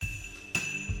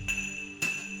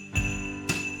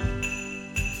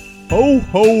Ho,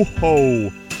 ho, ho.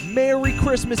 Merry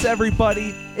Christmas,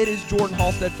 everybody. It is Jordan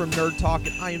Halstead from Nerd Talk,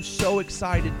 and I am so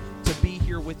excited to be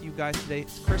here with you guys today.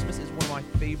 Christmas is one of my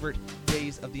favorite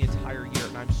days of the entire year,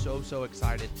 and I'm so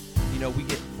excited. You know, we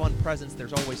get fun presents.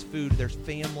 There's always food. There's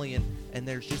family, and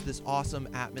there's just this awesome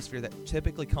atmosphere that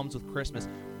typically comes with Christmas.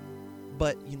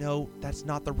 But, you know, that's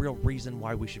not the real reason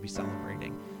why we should be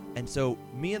celebrating. And so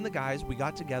me and the guys, we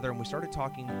got together and we started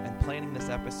talking and planning this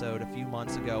episode a few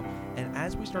months ago. And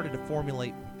as we started to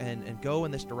formulate and go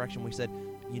in this direction, we said,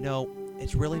 you know,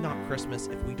 it's really not Christmas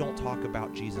if we don't talk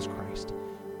about Jesus Christ.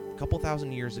 A couple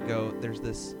thousand years ago, there's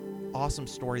this awesome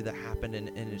story that happened,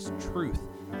 and it's truth.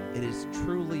 It is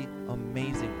truly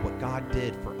amazing what God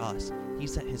did for us. He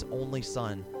sent his only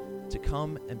son to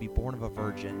come and be born of a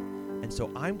virgin. And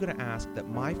so I'm going to ask that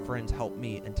my friends help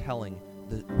me in telling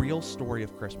the real story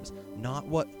of Christmas, not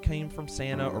what came from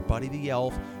Santa or Buddy the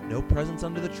Elf, no presents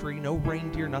under the tree, no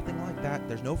reindeer, nothing like that.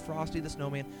 There's no Frosty the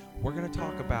Snowman. We're going to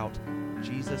talk about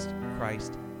Jesus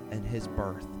Christ and his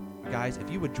birth. Guys, if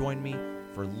you would join me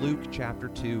for Luke chapter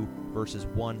 2, verses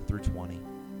 1 through 20.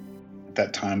 At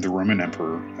that time, the Roman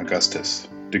Emperor, Augustus,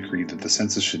 decreed that the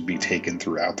census should be taken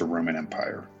throughout the Roman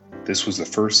Empire. This was the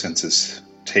first census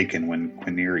taken when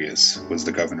Quirinius was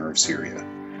the governor of Syria.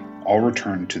 All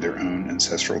returned to their own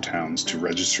ancestral towns to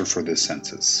register for this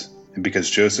census. And because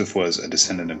Joseph was a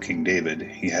descendant of King David,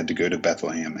 he had to go to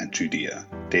Bethlehem and Judea,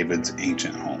 David's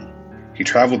ancient home. He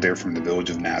traveled there from the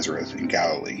village of Nazareth in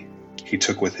Galilee. He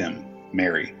took with him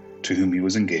Mary, to whom he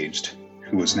was engaged,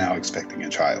 who was now expecting a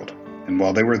child. And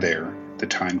while they were there, the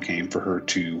time came for her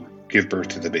to give birth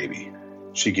to the baby.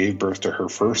 She gave birth to her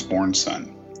firstborn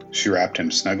son. She wrapped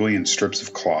him snugly in strips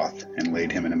of cloth and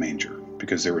laid him in a manger,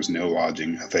 because there was no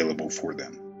lodging available for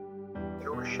them.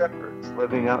 There were shepherds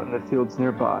living out in the fields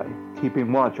nearby,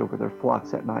 keeping watch over their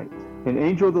flocks at night. An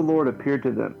angel of the Lord appeared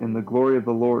to them, and the glory of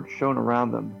the Lord shone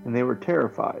around them, and they were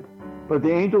terrified. But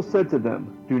the angel said to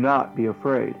them, "Do not be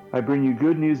afraid. I bring you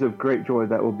good news of great joy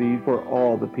that will be for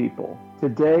all the people.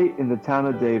 Today, in the town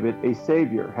of David, a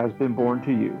Savior has been born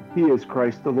to you. He is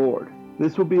Christ the Lord.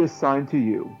 This will be a sign to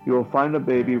you. You will find a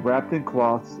baby wrapped in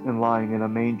cloths and lying in a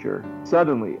manger."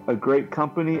 Suddenly, a great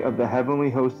company of the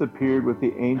heavenly host appeared with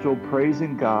the angel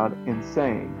praising God and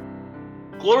saying,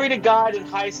 "Glory to God in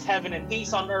highest heaven, and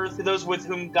peace on earth to those with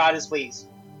whom God is pleased."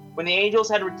 When the angels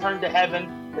had returned to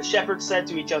heaven, the shepherds said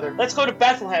to each other, "Let's go to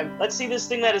Bethlehem. Let's see this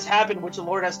thing that has happened, which the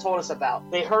Lord has told us about."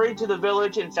 They hurried to the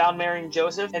village and found Mary and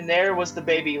Joseph, and there was the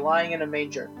baby lying in a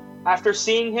manger. After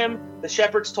seeing him, the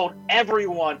shepherds told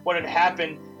everyone what had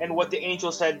happened and what the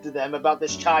angel said to them about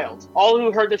this child. All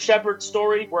who heard the shepherd's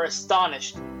story were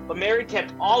astonished, but Mary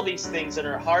kept all these things in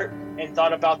her heart and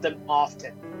thought about them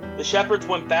often. The shepherds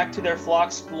went back to their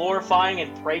flocks, glorifying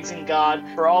and praising God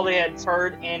for all they had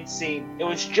heard and seen. It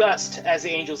was just as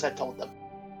the angels had told them.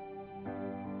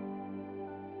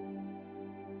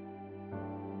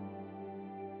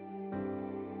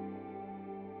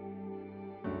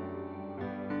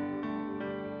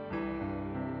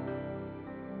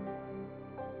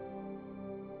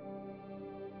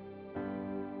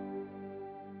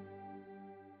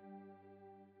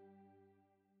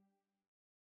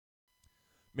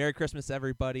 Merry Christmas,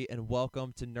 everybody, and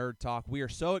welcome to Nerd Talk. We are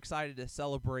so excited to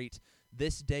celebrate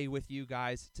this day with you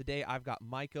guys. Today, I've got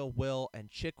Micah, Will, and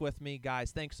Chick with me.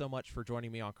 Guys, thanks so much for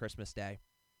joining me on Christmas Day.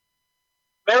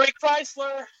 Merry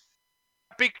Chrysler!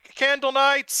 Happy Candle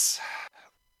Nights!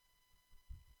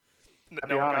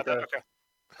 No one got that?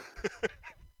 Okay.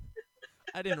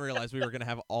 I didn't realize we were going to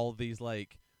have all these,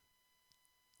 like,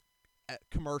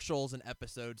 commercials and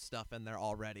episode stuff in there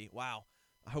already. Wow.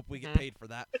 I hope we get paid for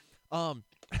that.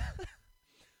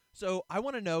 So I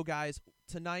want to know, guys,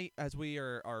 tonight as we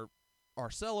are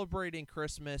celebrating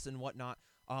Christmas and whatnot,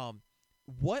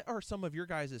 what are some of your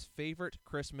guys' favorite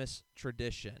Christmas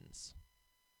traditions?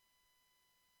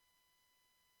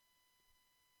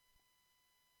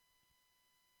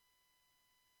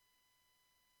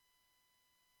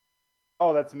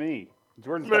 Oh, that's me.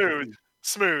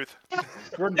 Smooth.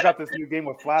 Jordan's got this new game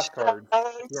with flashcards to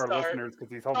our Start. listeners because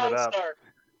he's holding it up.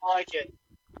 I like it.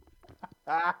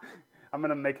 I'm going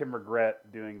to make him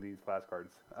regret doing these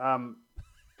flashcards.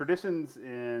 Traditions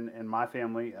in my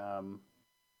family,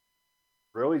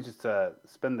 really just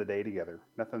spend the day together.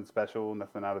 Nothing special,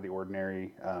 nothing out of the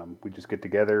ordinary. We just get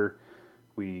together.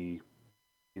 We,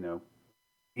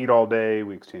 eat all day.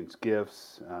 We exchange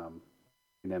gifts. And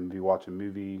then maybe watch a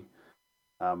movie.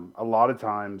 A lot of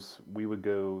times we would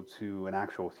go to an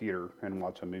actual theater and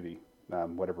watch a movie,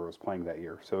 whatever was playing that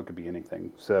year. So it could be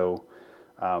anything. So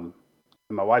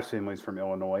my wife's family is from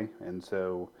Illinois, and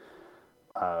so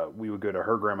we would go to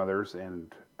her grandmother's,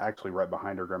 and actually right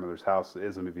behind her grandmother's house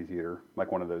is a movie theater,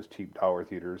 like one of those cheap dollar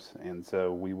theaters. And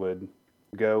so we would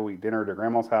go eat dinner at her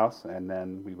grandma's house, and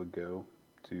then we would go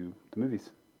to the movies.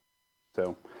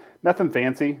 So nothing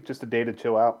fancy, just a day to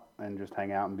chill out and just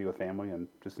hang out and be with family and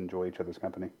just enjoy each other's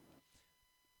company.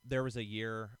 There was a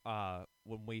year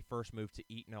when we first moved to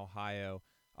Eaton, Ohio,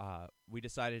 we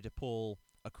decided to pull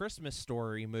a Christmas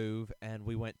Story move, and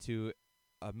we went to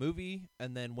a movie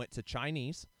and then went to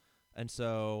Chinese. And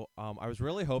so I was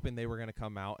really hoping they were going to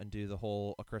come out and do the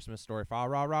whole A Christmas Story, fa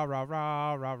ra ra ra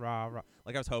ra ra ra ra.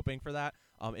 Like I was hoping for that.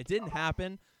 It didn't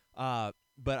happen.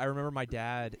 But I remember my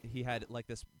dad, he had like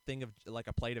this thing of like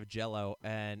a plate of Jell-O,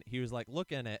 and he was like,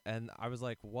 look in it. And I was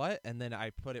like, what? And then I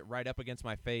put it right up against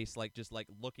my face, like just like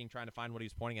looking, trying to find what he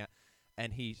was pointing at.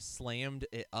 And he slammed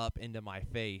it up into my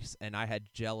face, and I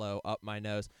had Jell-O up my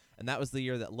nose. And that was the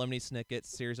year that Lemony Snicket's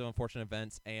Series of Unfortunate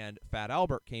Events and Fat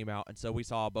Albert came out. And so we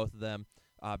saw both of them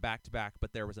back to back,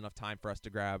 but there was enough time for us to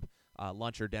grab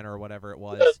lunch or dinner or whatever it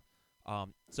was.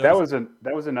 So that was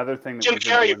another thing. That Jim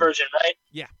Carrey version, right?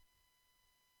 Yeah.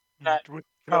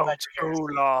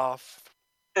 Olaf.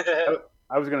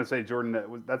 I was going to say,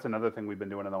 Jordan, that's another thing we've been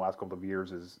doing in the last couple of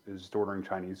years is just ordering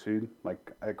Chinese food,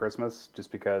 like at Christmas,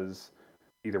 just because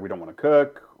either we don't want to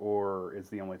cook or it's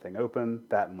the only thing open,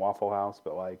 that and Waffle House.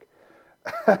 But like,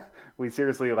 we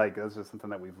seriously, like, that's just something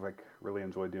that we've like really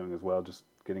enjoyed doing as well. Just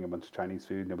getting a bunch of Chinese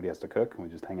food. Nobody has to cook, and we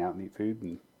just hang out and eat food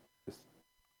and just.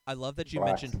 I love that you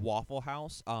mentioned Waffle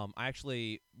House. I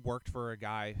actually worked for a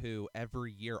guy who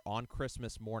every year on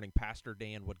Christmas morning, Pastor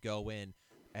Dan would go in,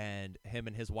 and him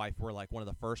and his wife were like one of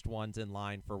the first ones in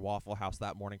line for Waffle House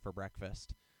that morning for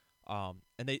breakfast.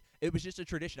 And it was just a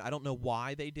tradition. I don't know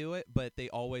why they do it, but they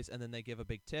always, and then they give a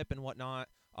big tip and whatnot.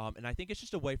 And I think it's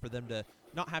just a way for them to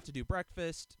not have to do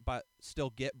breakfast, but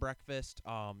still get breakfast,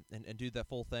 and do the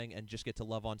full thing and just get to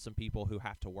love on some people who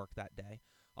have to work that day.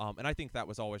 And I think that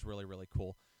was always really, really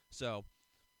cool. So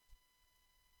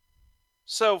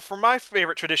for my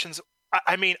favorite traditions,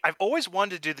 I mean, I've always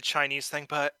wanted to do the Chinese thing,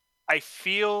 but I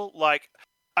feel like,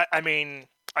 I mean,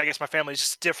 I guess my family's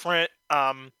just different.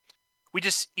 We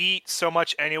just eat so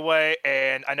much anyway,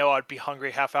 and I know I'd be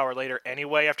hungry half hour later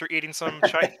anyway after eating some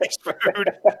Chinese food.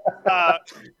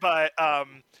 But I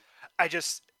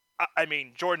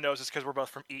mean, Jordan knows this because we're both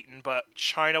from Eaton, but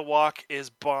China Walk is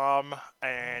bomb,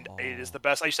 and it is the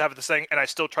best. I used to have this thing, and I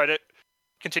still try to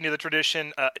continue the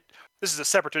tradition. This is a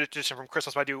separate tradition from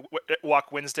Christmas. I do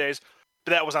Walk Wednesdays,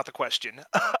 but that was not the question.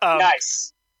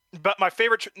 Nice. But my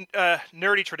favorite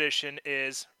nerdy tradition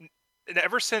is,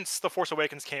 ever since The Force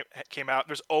Awakens came out,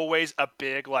 there's always a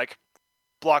big like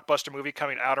blockbuster movie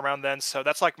coming out around then. So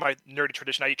that's like my nerdy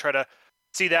tradition. I try to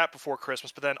see that before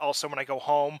Christmas, but then also when I go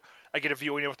home, I get a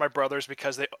viewing with my brothers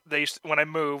because they used to, when I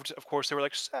moved, of course, they were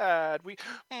like, sad. We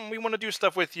want to do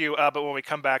stuff with you, but when we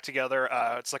come back together,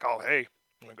 it's like, oh hey,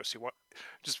 I'm gonna go see what.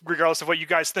 Just regardless of what you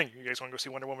guys think, you guys want to go see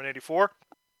Wonder Woman 84?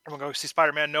 I'm gonna go see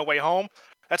Spider-Man No Way Home.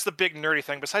 That's the big nerdy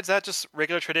thing. Besides that, just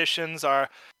regular traditions are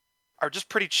just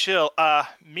pretty chill.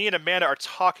 Me and Amanda are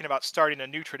talking about starting a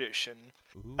new tradition.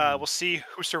 We'll see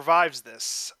who survives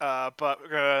this. But we're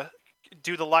gonna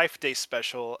do the Life Day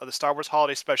special, the Star Wars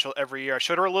Holiday special every year. I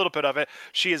showed her a little bit of it.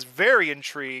 She is very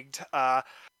intrigued.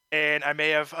 And I may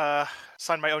have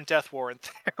signed my own death warrant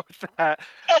there with that.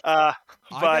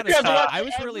 But I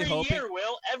was really hoping.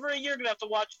 Every year, you're gonna have to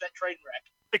watch that train wreck.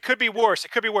 It could be worse. I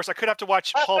could have to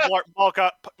watch Paul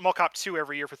Mall Cop 2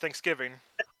 every year for Thanksgiving.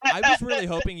 I was really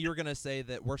hoping you were going to say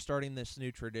that we're starting this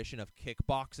new tradition of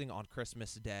kickboxing on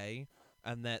Christmas Day,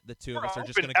 and that the two of us are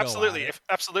just going to go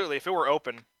absolutely, if it were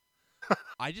open.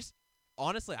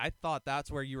 Honestly, I thought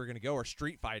that's where you were going to go, or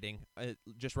street fighting,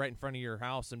 just right in front of your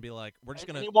house, and be like, we're just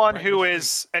going to.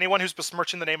 Anyone who's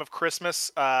besmirching the name of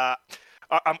Christmas, I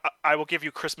will give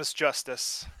you Christmas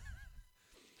justice.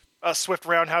 A swift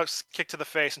roundhouse kick to the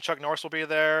face, and Chuck Norris will be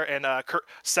there, and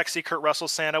sexy Kurt Russell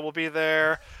Santa will be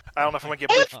there. I don't know if I'm gonna get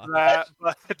bit for that,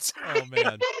 but oh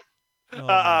man.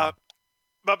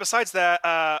 But besides that,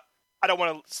 I don't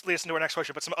want to lead us into our next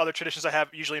question. But some other traditions I have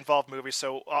usually involve movies,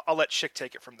 so I'll let Chick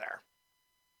take it from there.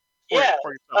 Yeah.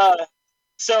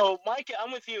 So Mike,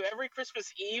 I'm with you. Every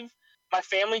Christmas Eve, my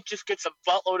family just gets a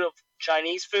buttload of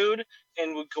Chinese food,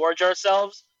 and we gorge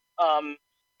ourselves.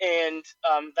 And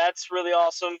that's really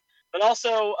awesome. But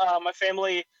also, my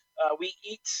family,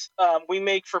 we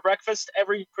make for breakfast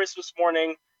every Christmas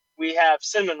morning. We have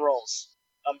cinnamon rolls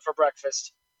for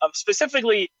breakfast,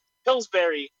 specifically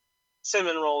Pillsbury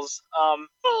cinnamon rolls.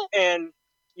 And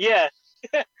yeah,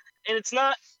 and it's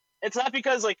not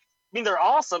because they're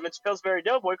awesome. It's Pillsbury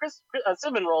Doughboy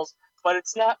cinnamon rolls, but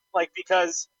it's not like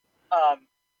because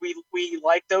we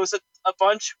like those a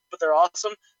bunch, but they're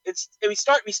awesome. We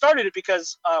started it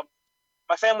because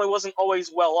my family wasn't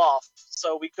always well off,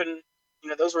 so we couldn't.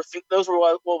 Those were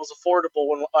what was affordable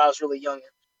when I was really young.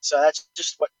 So that's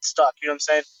just what stuck. You know what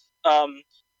I'm saying?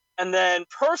 And then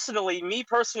me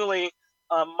personally,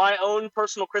 my own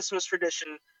personal Christmas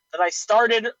tradition that I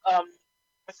started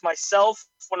with myself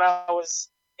when I was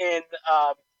in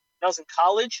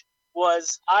college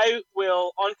was I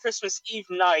will on Christmas Eve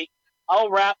night I'll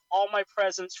wrap all my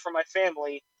presents for my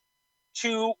family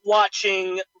to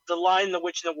watching The Lion, the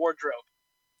Witch, and the Wardrobe.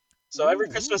 So every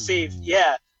Christmas Eve,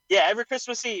 every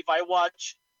Christmas Eve I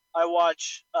watch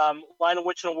Lion, the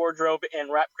Witch, and the Wardrobe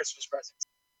and wrap Christmas presents.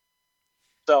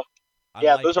 So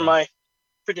those are my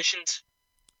traditions.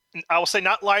 I will say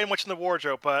not Lion, Witch, in the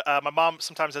Wardrobe, but my mom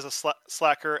sometimes is a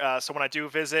slacker. So when I do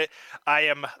visit,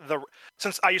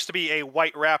 since I used to be a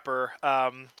white rapper,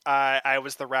 I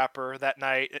was the rapper that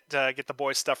night to get the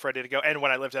boys' stuff ready to go. And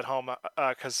when I lived at home,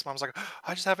 because Mom's like,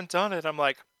 I just haven't done it. I'm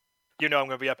like, I'm going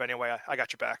to be up anyway. I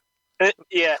got your back.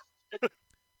 Yeah.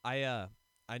 I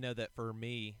know that for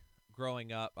me,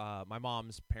 growing up, my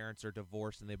mom's parents are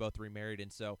divorced and they both remarried,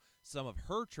 and so some of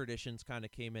her traditions kind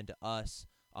of came into us.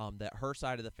 That her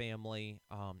side of the family,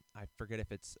 I forget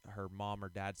if it's her mom or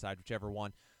dad's side, whichever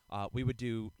one, we would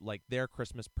do like their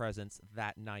Christmas presents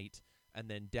that night, and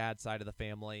then dad's side of the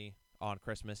family on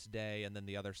Christmas Day, and then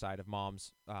the other side of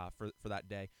mom's for that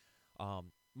day.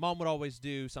 Mom would always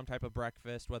do some type of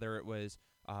breakfast, whether it was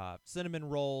cinnamon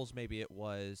rolls, maybe it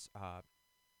was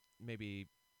maybe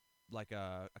like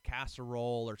a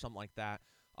casserole or something like that.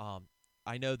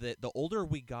 I know that the older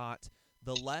we got,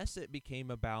 the less it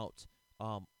became about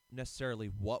necessarily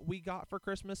what we got for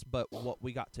Christmas, but what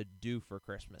we got to do for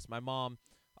Christmas. My mom,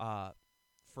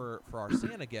 for our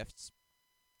Santa gifts,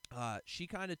 she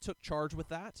kind of took charge with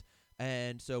that,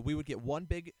 and so we would get one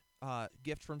big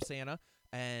gift from Santa,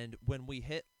 and when we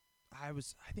hit, I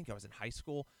think I was in high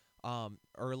school,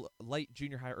 or late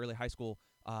junior high, early high school,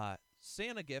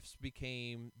 Santa gifts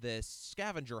became this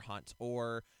scavenger hunt,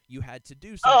 or you had to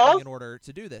do something in order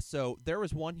to do this. So there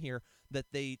was one here that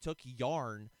they took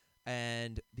yarn,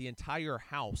 and the entire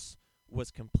house was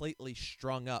completely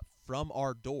strung up from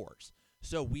our doors.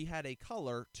 So we had a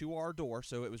color to our door,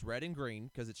 so it was red and green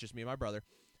because it's just me and my brother.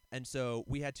 And so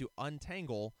we had to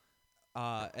untangle,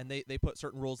 and they put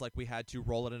certain rules like we had to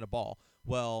roll it in a ball.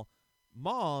 Well,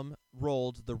 Mom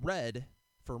rolled the red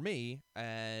for me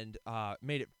and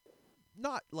made it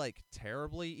not like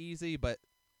terribly easy, but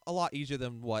a lot easier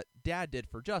than what Dad did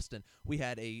for Justin. We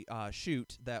had a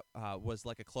chute that was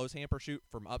like a clothes hamper chute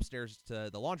from upstairs to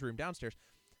the laundry room downstairs,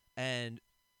 and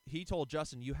he told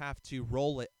Justin, you have to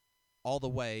roll it all the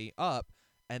way up,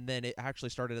 and then it actually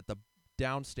started at the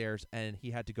downstairs, and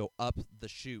he had to go up the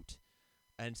chute.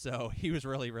 And so he was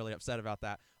really, really upset about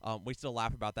that. We still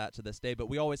laugh about that to this day, but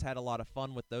we always had a lot of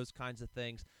fun with those kinds of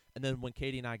things. And then when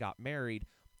Katie and I got married,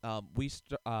 we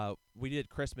did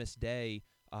Christmas Day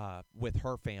with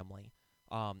her family,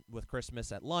 with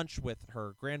Christmas at lunch with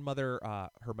her grandmother,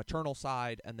 her maternal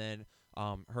side, and then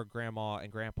her grandma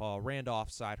and grandpa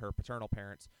Randolph's side, her paternal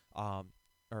parents,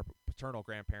 or paternal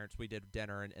grandparents. We did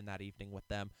dinner in that evening with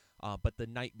them. But the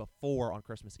night before on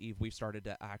Christmas Eve, we've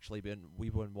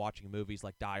been watching movies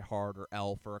like Die Hard or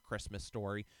Elf or A Christmas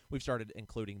Story. We've started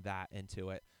including that into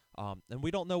it. And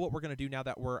we don't know what we're going to do now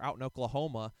that we're out in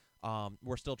Oklahoma.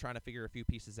 We're still trying to figure a few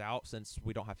pieces out since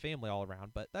we don't have family all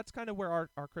around, but that's kind of where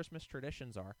our Christmas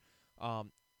traditions are.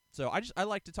 So I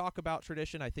like to talk about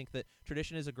tradition. I think that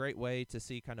tradition is a great way to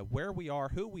see kind of where we are,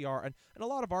 who we are, and a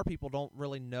lot of our people don't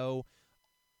really know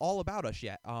all about us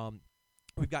yet.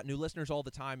 We've got new listeners all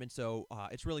the time, and so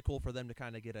it's really cool for them to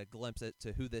kind of get a glimpse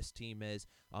to who this team is,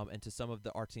 and to some of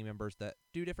our team members that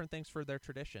do different things for their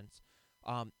traditions.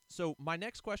 So my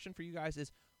next question for you guys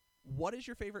is, what is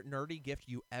your favorite nerdy gift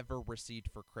you ever received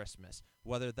for Christmas?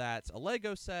 Whether that's a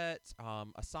Lego set, a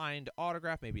signed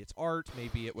autograph, maybe it's art,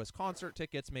 maybe it was concert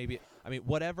tickets,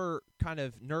 whatever kind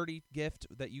of nerdy gift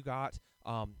that you got.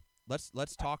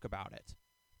 Let's talk about it.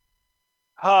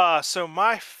 So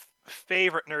my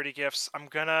favorite nerdy gifts, I'm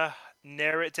gonna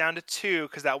narrow it down to two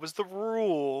because that was the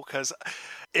rule. Because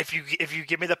if you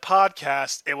give me the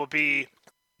podcast, it will be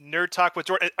Nerd Talk with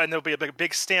Jordan, and there'll be a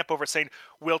big stamp over it saying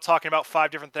Will talking about 5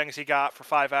 different things he got for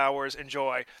 5 hours.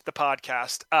 Enjoy the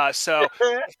podcast. So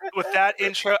with that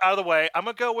intro out of the way, I'm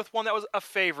gonna go with one that was a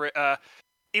favorite.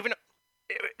 Even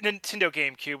Nintendo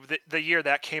GameCube, the year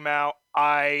that came out,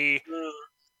 oh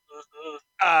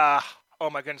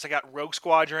my goodness, I got Rogue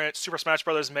Squadron, Super Smash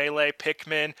Bros. Melee,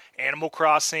 Pikmin, Animal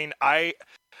Crossing.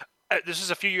 This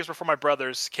is a few years before my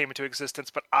brothers came into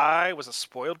existence, but I was a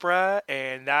spoiled brat,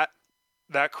 and that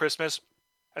Christmas,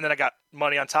 And then I got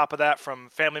money on top of that from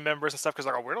family members and stuff because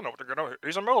we don't know what they're going to.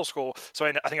 These are middle school, so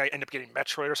I think I ended up getting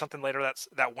Metroid or something later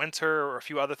that winter, or a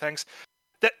few other things.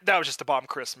 That was just a bomb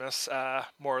Christmas,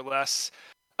 more or less.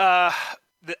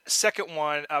 The second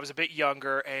one, I was a bit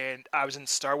younger, and I was in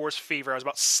Star Wars fever. I was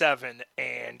about 7,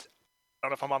 and I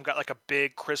don't know if my mom got like a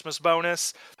big Christmas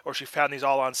bonus or she found these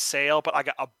all on sale, but I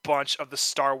got a bunch of the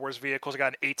Star Wars vehicles. I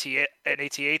got an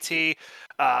AT-AT,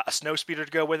 a snowspeeder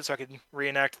to go with it so I could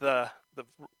reenact the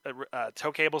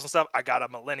tow cables and stuff. I got a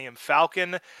Millennium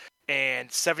Falcon, and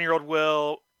 7-year-old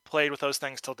Will played with those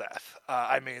things till death.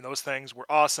 I mean, those things were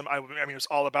awesome. I mean, it was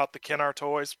all about the Kennar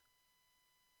toys,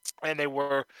 and they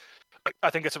were.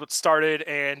 I think that's what started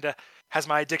and has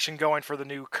my addiction going for the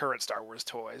new current Star Wars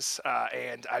toys.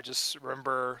 And I just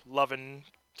remember loving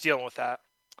dealing with that.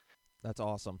 That's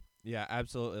awesome. Yeah,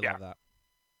 absolutely love that.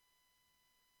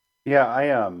 Yeah, I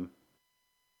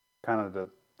kind of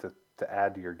to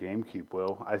add to your GameCube,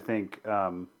 Will. I think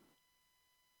so.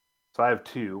 I have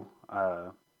 2.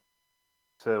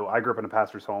 So I grew up in a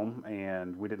pastor's home,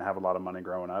 and we didn't have a lot of money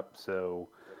growing up. So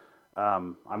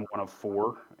I'm one of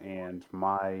 4, and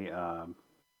my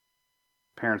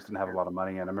parents didn't have a lot of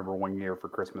money. And I remember one year for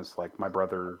Christmas, like my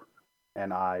brother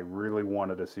and I really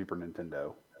wanted a Super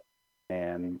Nintendo.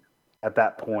 And at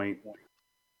that point,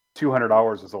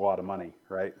 $200 was a lot of money,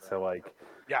 right? So like,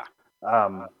 yeah,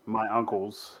 my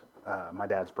uncles, my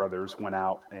dad's brothers, went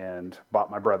out and bought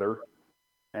my brother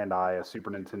and I a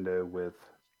Super Nintendo with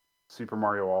Super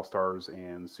Mario All-Stars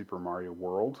and Super Mario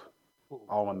World,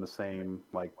 all in the same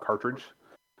like cartridge.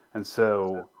 And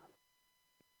so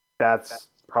that's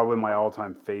probably my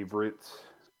all-time favorite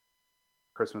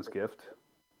Christmas gift.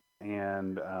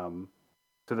 And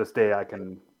to this day, I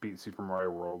can beat Super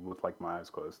Mario World with like my eyes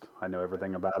closed. I know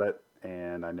everything about it,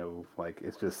 and I know like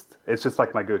it's just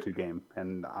like my go-to game,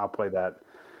 and I'll play that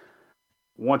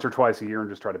once or twice a year and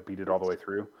just try to beat it all the way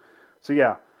through. So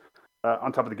yeah,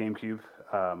 on top of the GameCube,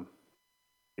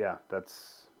 yeah,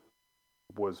 that's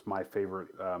was my favorite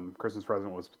Christmas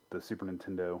present was the Super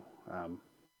Nintendo.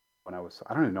 When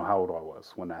I don't even know how old I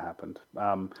was when that happened.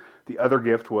 The other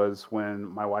gift was when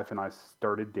my wife and I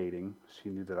started dating. She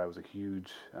knew that I was a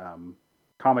huge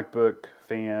comic book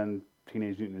fan,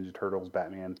 Teenage Mutant Ninja Turtles,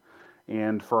 Batman.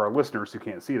 And for our listeners who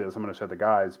can't see this, I'm going to show the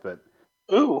guys, but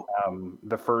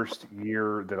the first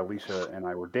year that Alicia and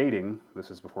I were dating,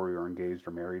 this is before we were engaged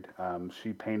or married,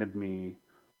 she painted me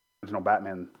original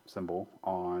Batman symbol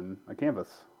on a canvas.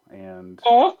 And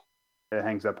it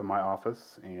hangs up in my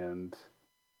office, and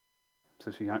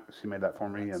so she made that for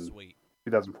me in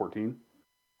 2014.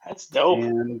 That's dope.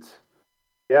 And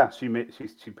yeah, she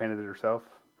painted it herself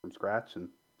from scratch, and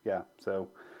yeah, so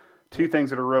 2 things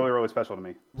that are really, really special to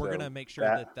me. We're going to make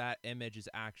sure that image is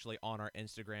actually on our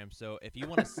Instagram. So if you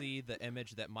want to see the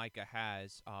image that Micah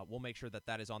has, we'll make sure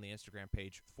that is on the Instagram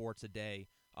page for today,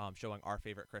 showing our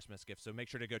favorite Christmas gift. So make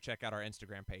sure to go check out our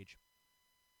Instagram page.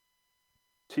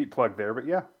 Cheap plug there, but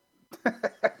yeah.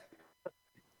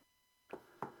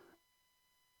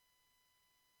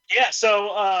 Yeah,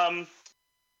 so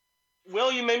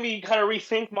Will, you made me kind of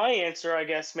rethink my answer, I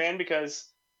guess, man, because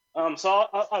so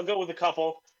I'll go with a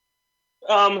couple.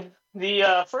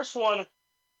 The first one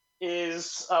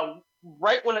is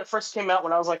right when it first came out,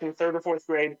 when I was like in 3rd or 4th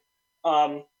grade,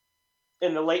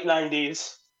 in the late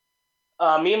 90s.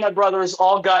 Me and my brothers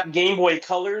all got Game Boy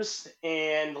Colors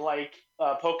and like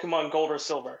Pokemon Gold or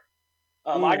Silver.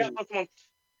 I got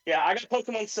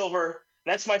Pokemon Silver.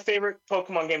 That's my favorite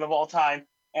Pokemon game of all time.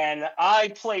 And I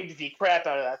played the crap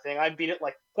out of that thing. I beat it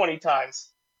like 20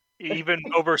 times. Even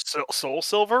over Soul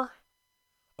Silver?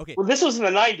 Okay. Well, this was in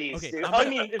the 90s, okay, dude.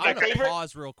 I'm gonna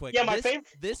pause real quick. Yeah, my favorite.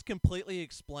 This completely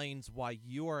explains why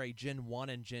you are a Gen 1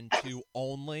 and Gen 2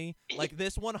 only. Like,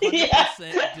 this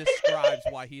 100% describes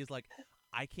why he's like,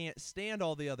 I can't stand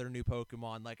all the other new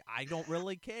Pokemon. Like, I don't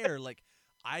really care. Like,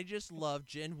 I just love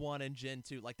Gen 1 and Gen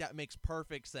 2. Like, that makes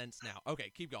perfect sense now.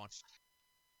 Okay, keep going.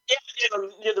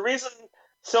 Yeah, the reason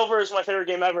Silver is my favorite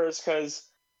game ever is because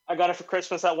I got it for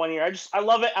Christmas that one year. I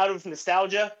love it out of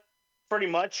nostalgia, pretty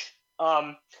much.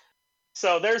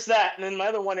 So there's that. And then my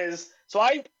other one is, so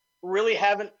I really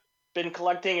haven't been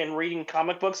collecting and reading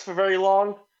comic books for very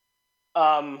long.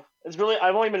 I've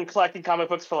only been collecting comic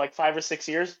books for like 5 or 6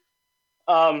 years.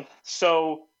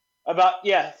 So about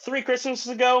 3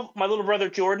 Christmases ago, my little brother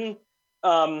Jordan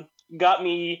got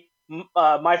me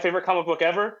my favorite comic book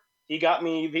ever. He got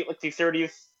me the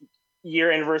 30th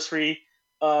year anniversary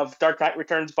of Dark Knight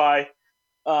Returns by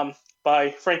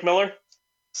Frank Miller.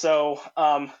 So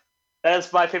that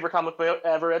is my favorite comic book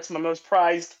ever. It's my most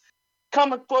prized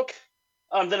comic book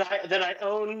that I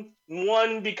own.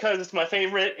 One, because it's my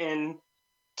favorite, and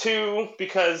 2,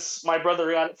 because my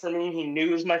brother got it for me. He knew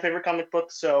it was my favorite comic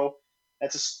book, so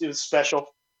it was special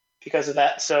because of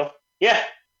that. So yeah,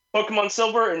 Pokemon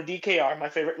Silver and DKR, my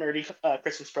favorite nerdy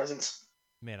Christmas presents.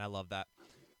 Man, I love that.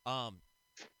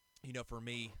 For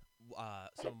me,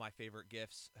 some of my favorite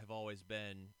gifts have always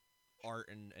been art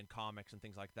and comics and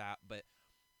things like that, but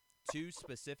two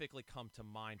specifically come to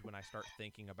mind when I start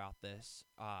thinking about this.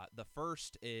 The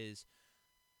first is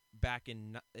back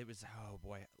in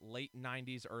late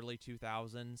 90s, early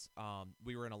 2000s.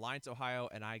 We were in Alliance, Ohio,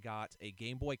 and I got a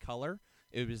Game Boy Color.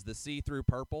 It was the see-through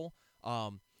purple.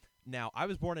 Now, I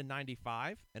was born in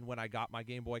 95, and when I got my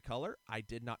Game Boy Color, I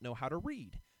did not know how to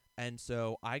read. And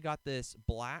so I got this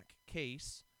black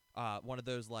case, one of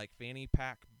those like fanny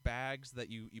pack bags that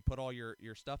you put all your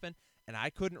stuff in, and I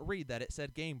couldn't read that it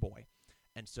said Game Boy.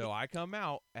 And so I come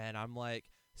out, and I'm like,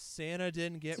 Santa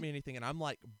didn't get me anything, and I'm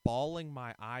like bawling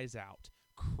my eyes out,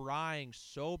 crying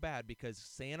so bad because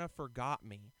Santa forgot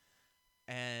me.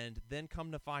 And then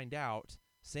come to find out,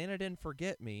 Santa didn't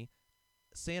forget me.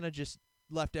 Santa just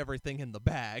left everything in the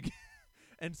bag.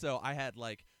 And so I had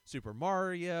like Super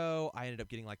Mario. I ended up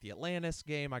getting like the Atlantis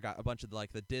game. I got a bunch of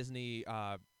like the Disney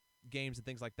games and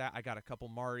things like that. I got a couple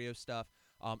Mario stuff.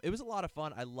 It was a lot of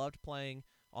fun. I loved playing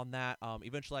on that.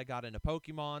 Eventually I got into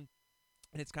Pokemon,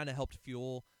 and it's kind of helped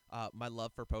fuel my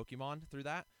love for Pokemon through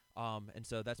that. And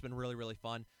so that's been really, really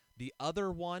fun. The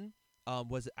other one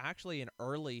was actually an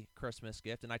early Christmas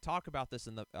gift, and I talk about this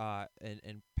in the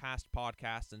in past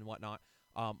podcasts and whatnot.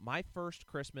 My first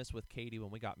Christmas with Katie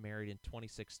when we got married in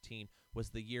 2016 was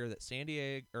the year that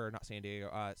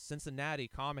Cincinnati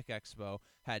Comic Expo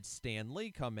had Stan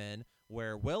Lee come in,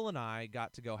 where Will and I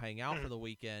got to go hang out for the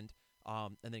weekend.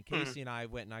 And then Casey and I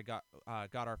went and I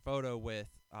got our photo with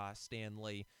Stan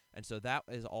Lee, and so that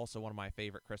is also one of my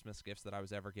favorite Christmas gifts that I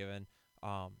was ever given.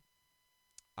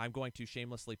 I'm going to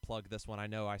shamelessly plug this one. I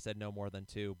know I said no more than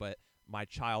 2, but my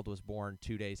child was born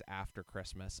 2 days after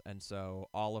Christmas, and so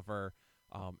Oliver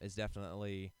is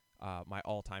definitely my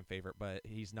all-time favorite, but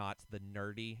he's not the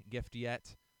nerdy gift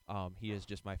yet. He is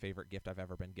just my favorite gift I've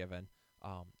ever been given.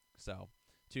 So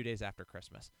 2 days after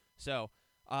Christmas. So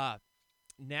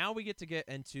now we get to get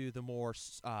into the more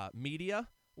media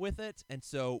with it, and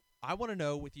so I want to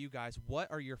know with you guys, what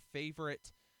are your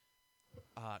favorite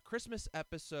Christmas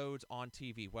episodes on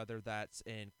TV, whether that's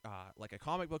in like a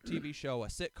comic book TV show, a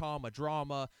sitcom, a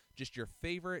drama, just your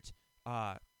favorite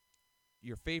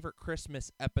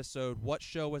Christmas episode. What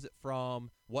show was it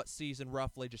from? What season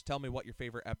roughly? Just tell me what your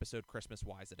favorite episode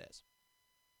Christmas-wise it is.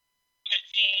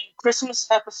 The Christmas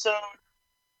episode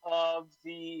of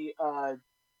the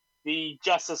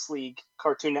Justice League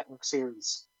Cartoon Network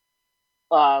series,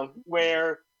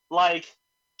 where like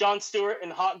Jon Stewart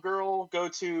and Hot Girl go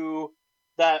to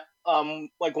that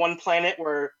like one planet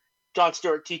where Jon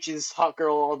Stewart teaches Hot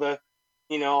Girl all the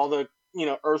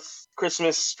Earth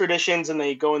Christmas traditions, and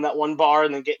they go in that one bar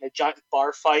and then get in a giant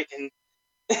bar fight, and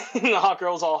the Hot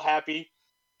Girl's all happy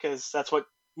because that's what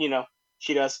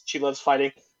she does. She loves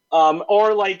fighting.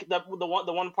 Or like the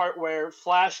one part where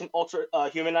Flash and Ultra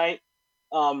Humanite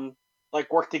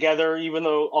like work together, even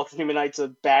though Ultra Humanite's a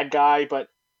bad guy, but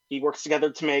he works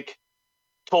together to make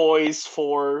toys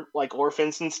for like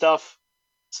orphans and stuff.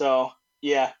 So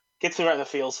yeah, gets me right in the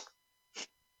feels.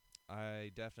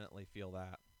 I definitely feel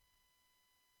that.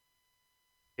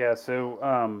 Yeah, so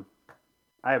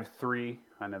I have 3.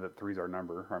 I know that 3's our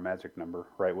number, our magic number,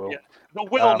 right, Will? Yeah, the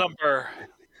Will number.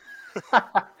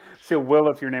 So, Will,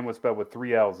 if your name was spelled with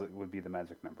 3 L's, it would be the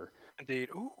magic number. Indeed.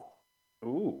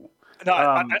 Ooh. No,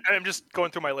 I'm just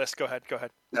going through my list. Go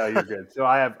ahead. No, you're good. So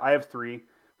I have 3.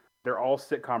 They're all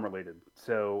sitcom related.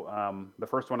 So the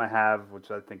first one I have,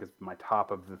 which I think is my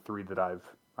top of the 3 that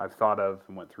I've thought of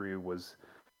and went through, was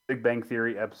Big Bang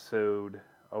Theory episode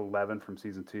 11 from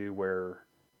season 2, where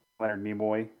Leonard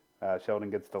Nimoy,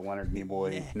 Sheldon gets the Leonard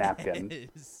Nimoy napkin,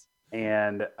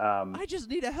 and I just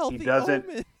need a healthy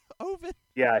oven.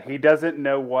 Yeah, he doesn't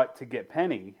know what to get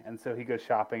Penny, and so he goes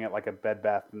shopping at like a Bed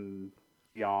Bath and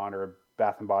Beyond or a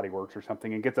Bath and Body Works or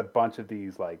something, and gets a bunch of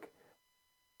these like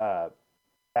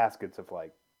baskets of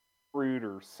like fruit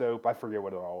or soap. I forget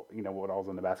what all's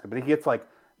in the basket, but he gets like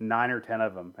 9 or 10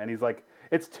 of them, and he's like,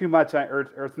 "It's too much,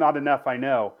 or it's not enough." I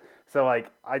know. So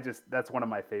like, that's one of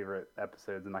my favorite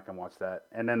episodes, and I can watch that.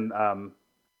 And then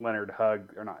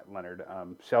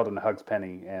Sheldon hugs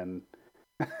Penny, and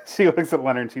she looks at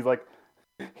Leonard and she's like,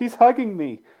 "He's hugging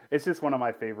me." It's just one of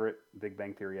my favorite Big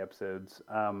Bang Theory episodes.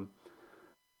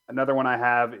 Another one I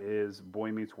have is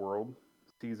Boy Meets World,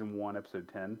 season 1, episode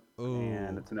 10. Ooh.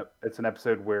 And it's an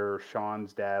episode where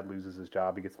Sean's dad loses his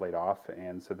job. He gets laid off,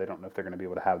 and so they don't know if they're going to be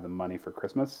able to have the money for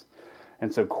Christmas.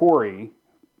 And so Corey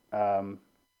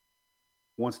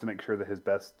wants to make sure that his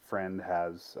best friend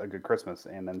has a good Christmas,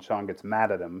 and then Sean gets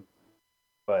mad at him,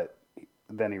 but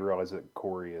then he realizes that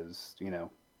Corey is,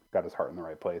 got his heart in the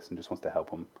right place and just wants to help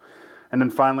him. And then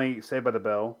finally, Saved by the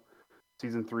Bell,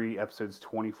 season 3, episodes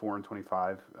 24 and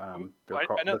 25. I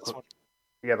know this one.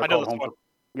 Yeah,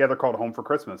 they're called Home for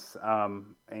Christmas.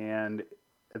 And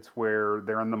it's where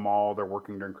they're in the mall, they're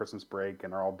working during Christmas break,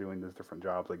 and they're all doing these different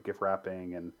jobs like gift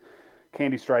wrapping and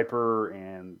candy striper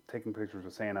and taking pictures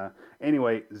with Santa.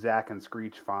 Anyway, Zach and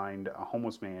Screech find a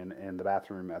homeless man in the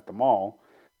bathroom at the mall,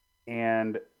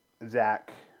 and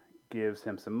Zach gives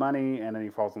him some money, and then he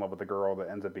falls in love with a girl that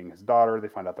ends up being his daughter. They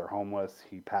find out they're homeless.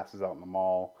 He passes out in the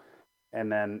mall, and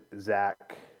then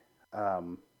Zach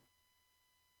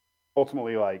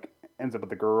ultimately ends up with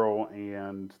the girl,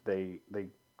 and they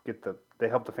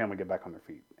help the family get back on their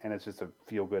feet. And it's just a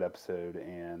feel good episode,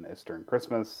 and it's during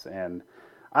Christmas, and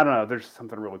I don't know, there's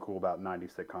something really cool about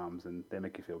 90s sitcoms, and they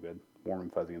make you feel good, warm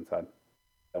and fuzzy inside.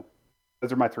 So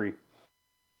those are my 3.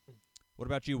 What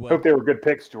about you, Will? Hope they were good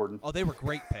picks, Jordan. Oh, they were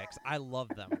great picks. I love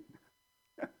them.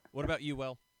 What about you,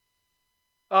 Will?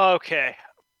 Okay.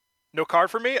 No card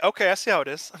for me? Okay, I see how it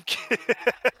is. I'm kidding.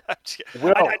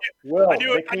 Will,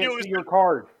 I knew it was your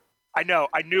card. I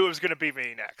knew it was going to be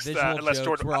me next. Unless jokes.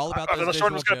 Jordan, We're all about those unless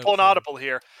Jordan was going to pull an audible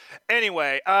here.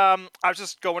 Anyway, I was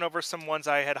just going over some ones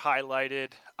I had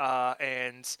highlighted,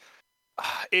 and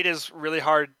it is really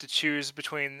hard to choose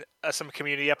between some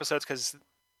Community episodes because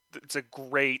it's a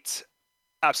great,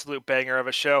 absolute banger of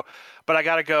a show. But I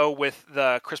got to go with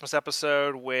the Christmas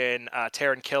episode when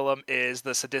Taran Killam is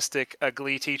the sadistic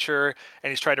Glee teacher,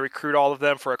 and he's trying to recruit all of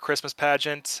them for a Christmas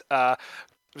pageant.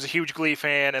 Was a huge Glee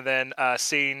fan, and then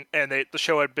the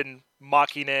show had been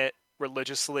mocking it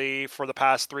religiously for the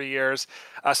past 3 years.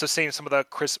 So seeing some of the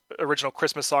original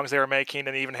Christmas songs they were making,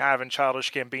 and even having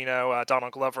Childish Gambino,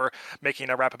 Donald Glover, making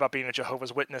a rap about being a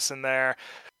Jehovah's Witness in there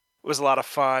was a lot of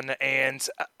fun. And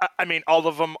I mean, all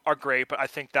of them are great, but I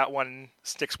think that one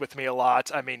sticks with me a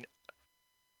lot. I mean,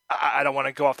 I don't want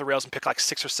to go off the rails and pick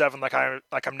 6 or 7 like I'm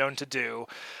known to do,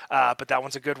 but that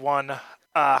one's a good one.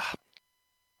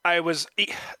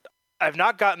 I've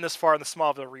not gotten this far in the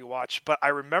Smallville rewatch, but I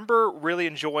remember really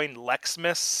enjoying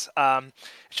Lexmas. It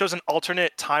shows an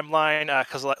alternate timeline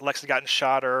because Lex had gotten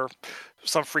shot, or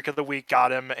some freak of the week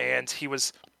got him, and he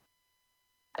was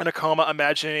in a coma,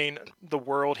 imagining the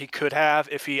world he could have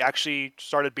if he actually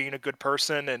started being a good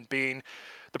person and being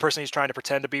the person he's trying to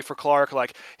pretend to be for Clark.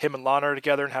 Like, him and Lana are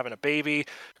together and having a baby.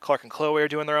 Clark and Chloe are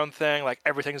doing their own thing.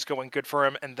 Everything's going good for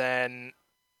him, and then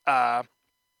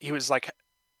he was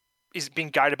he's being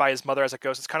guided by his mother as it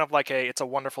goes. It's kind of like It's a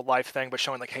Wonderful Life thing, but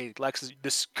showing hey, Lex,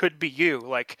 this could be you.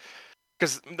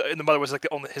 Because the mother was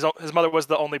his mother was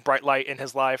the only bright light in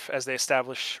his life, as they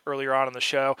established earlier on in the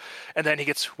show. And then he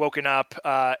gets woken up,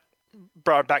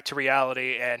 brought back to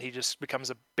reality, and he just becomes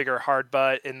a bigger hard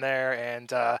butt in there,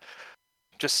 and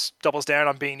just doubles down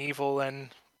on being evil.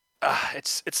 And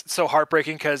it's so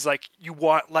heartbreaking because you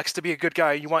want Lex to be a good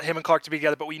guy, you want him and Clark to be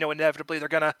together, but we know inevitably they're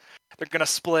gonna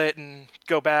split and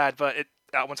go bad. But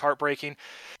that one's heartbreaking.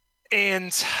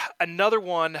 And another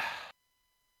one,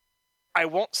 I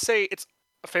won't say it's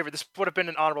a favorite. This would have been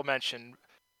an honorable mention,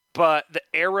 but the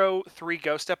Arrow 3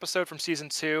 Ghost episode from season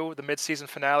 2, the mid-season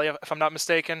finale, if I'm not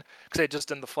mistaken, because they just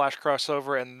did the Flash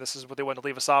crossover, and this is what they wanted to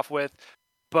leave us off with.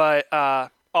 But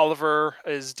Oliver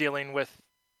is dealing with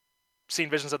seeing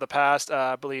visions of the past.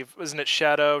 I believe, isn't it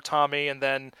Shadow, Tommy, and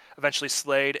then eventually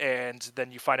Slade, and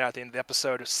then you find out at the end of the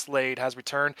episode Slade has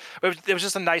returned. It was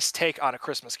just a nice take on A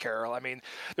Christmas Carol. I mean,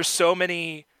 there's so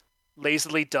many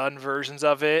lazily done versions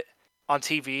of it on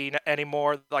TV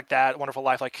anymore, like that Wonderful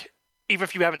Life. Even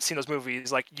if you haven't seen those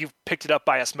movies, you've picked it up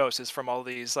by osmosis from all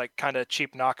these kind of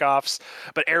cheap knockoffs.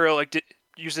 But Arrow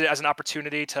used it as an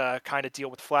opportunity to kind of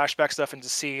deal with flashback stuff and to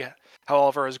see how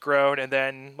Oliver has grown, and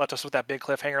then left us with that big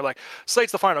cliffhanger.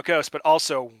 Slade's the final ghost, but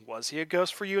also, was he a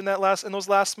ghost for you in those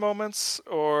last moments,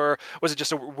 or was it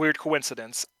just a weird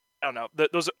coincidence? I don't know.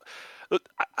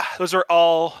 Those are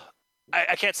all.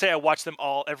 I can't say I watch them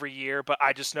all every year, but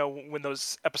I just know when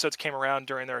those episodes came around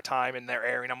during their time and their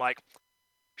airing, I'm like,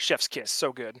 chef's kiss,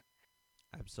 so good.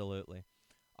 Absolutely.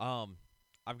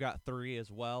 I've got 3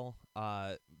 as well.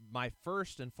 My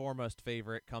first and foremost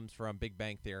favorite comes from Big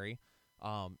Bang Theory.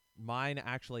 Mine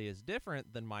actually is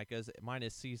different than Micah's. Mine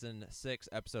is season 6,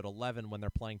 episode 11, when they're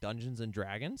playing Dungeons and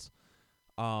Dragons.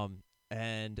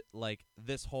 And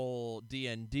this whole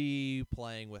D&D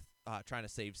playing with trying to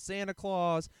save Santa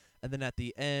Claus, and then at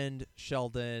the end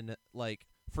Sheldon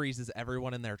freezes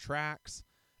everyone in their tracks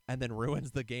and then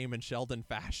ruins the game in Sheldon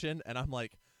fashion, and I'm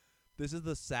like, this is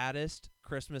the saddest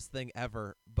Christmas thing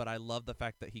ever, but I love the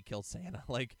fact that he killed Santa.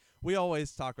 Like, we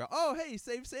always talk about, oh, hey,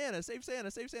 save Santa, save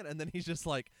Santa, save Santa. And then he's just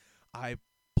like, I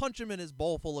punch him in his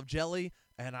bowl full of jelly,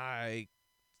 and I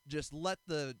just let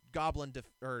the goblin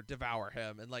devour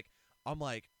him. And, like, I'm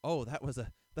like, oh, that was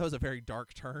a very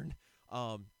dark turn.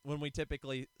 When we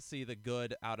typically see the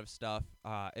good out of stuff,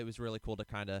 it was really cool to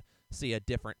kind of see a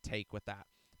different take with that.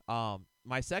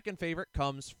 My second favorite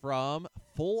comes from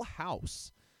Full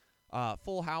House.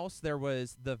 Full House, there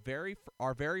was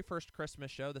our very first Christmas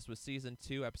show. This was season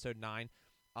 2, episode 9.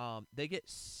 They get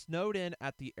snowed in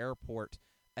at the airport,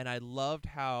 and I loved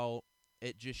how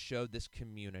it just showed this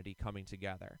community coming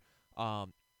together.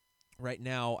 Right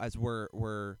now, as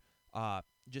we're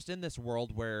just in this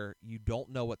world where you don't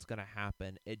know what's going to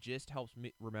happen, it just helps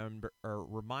me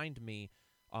remind me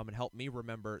and help me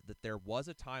remember that there was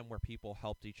a time where people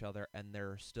helped each other, and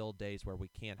there are still days where we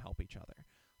can help each other.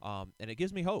 And it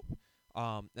gives me hope.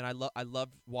 And I love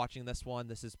watching this one.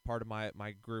 This is part of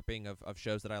my grouping of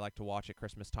shows that I like to watch at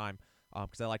Christmas time,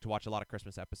 because I like to watch a lot of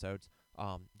Christmas episodes,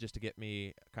 just to get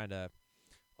me kind of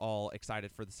all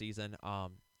excited for the season.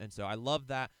 And so I love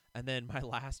that. And then my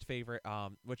last favorite,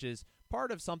 which is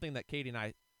part of something that Katie and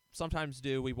I sometimes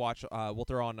do, we watch, we'll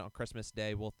throw on Christmas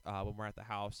Day, when we're at the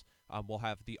house, we'll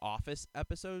have the Office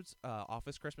episodes,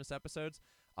 Office Christmas episodes.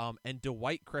 And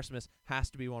Dwight Christmas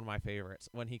has to be one of my favorites.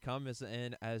 When he comes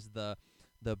in as the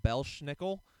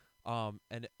Belschnickel,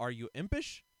 and are you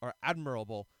impish or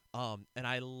admirable? And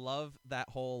I love that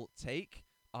whole take.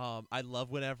 I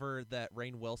love whenever that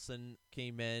Rainn Wilson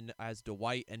came in as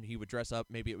Dwight, and he would dress up.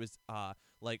 Maybe it was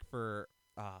like for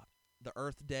the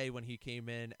Earth Day when he came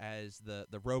in as the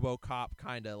RoboCop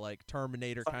kind of like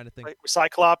Terminator kind of thing.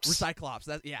 Recyclops.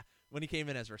 When he came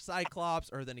in as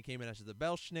Recyclops, or then he came in as the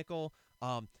Belschnickel.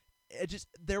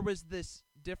 There was this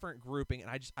different grouping,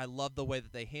 and I love the way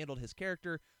that they handled his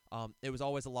character. It was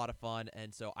always a lot of fun,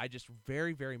 and so I just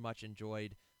very, very much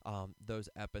enjoyed those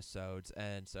episodes,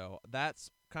 and so that's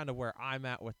kind of where I'm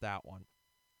at with that one.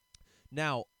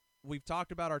 Now, we've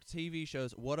talked about our TV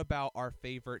shows. What about our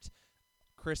favorite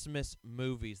Christmas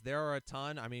movies? There are a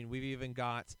ton. I mean, we've even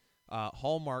got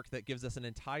Hallmark that gives us an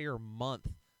entire month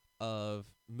of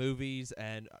movies,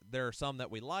 and there are some that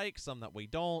we like, some that we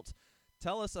don't.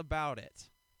 Tell us about it.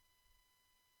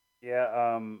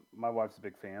 Yeah, my wife's a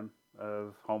big fan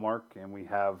of Hallmark, and we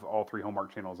have all 3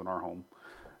 Hallmark channels in our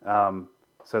home.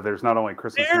 So there's not only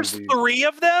Christmas There's movies. 3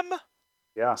 of them?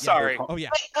 Yeah. Sorry. Oh, yeah.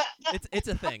 It's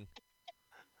a thing.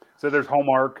 So there's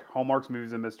Hallmark's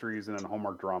Movies and Mysteries, and then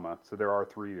Hallmark Drama. So there are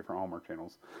 3 different Hallmark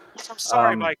channels. I'm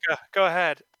sorry, Micah. Go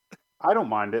ahead. I don't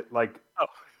mind it. Like,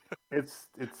 it's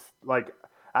like,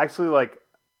 actually, like,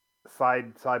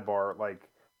 sidebar, like,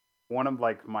 one of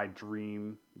like my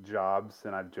dream jobs,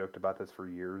 and I've joked about this for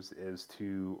years, is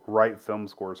to write film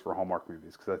scores for Hallmark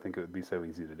movies, because I think it would be so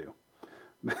easy to do,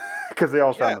 because they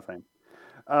all sound the same.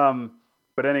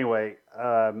 But anyway,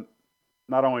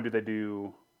 not only do they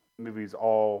do movies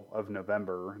all of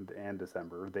November and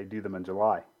December, they do them in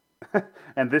July.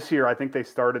 And this year, I think they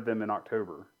started them in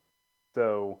October.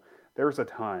 So there's a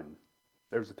ton.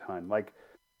 Like,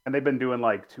 and they've been doing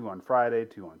like 2 on Friday,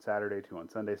 2 on Saturday, 2 on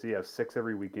Sunday. So you have 6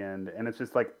 every weekend. And it's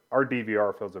just like our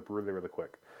DVR fills up really, really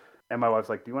quick. And my wife's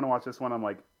like, do you want to watch this one? I'm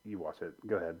like, you watch it.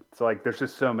 Go ahead. So like, there's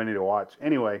just so many to watch.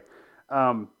 Anyway,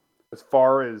 as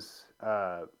far as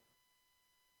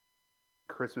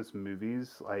Christmas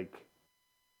movies, like,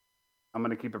 I'm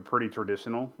going to keep it pretty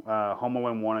traditional. Home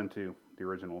Alone 1 and 2, the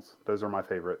originals. Those are my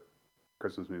favorite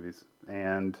Christmas movies.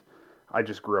 And I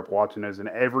just grew up watching those, and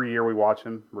every year we watch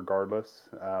them, regardless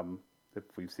if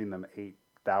we've seen them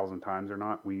 8,000 times or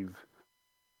not. We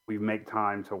make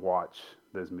time to watch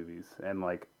those movies, and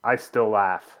like I still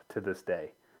laugh to this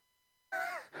day.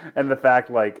 And the fact,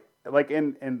 like,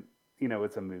 and you know,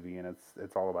 it's a movie, and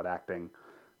it's all about acting.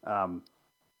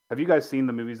 Have you guys seen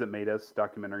the Movies That Made Us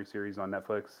documentary series on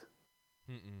Netflix?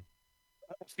 Mm-mm.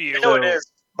 I know it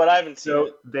is, but I haven't seen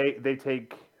it. They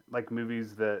take like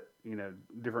movies that, you know,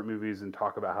 different movies, and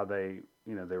talk about how they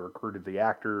recruited the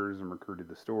actors and recruited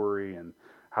the story, and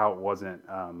how it wasn't,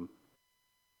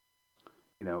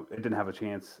 it didn't have a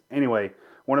chance. Anyway,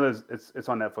 one of those, it's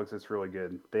on Netflix. It's really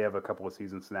good. They have a couple of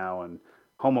seasons now, and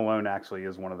Home Alone actually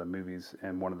is one of the movies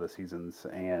in one of the seasons,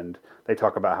 and they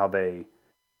talk about how the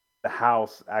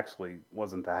house actually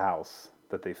wasn't the house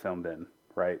that they filmed in,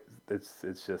 right? It's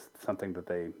just something that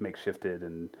they makeshifted,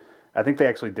 and I think they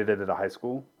actually did it at a high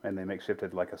school, and they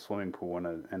makeshifted like a swimming pool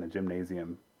and a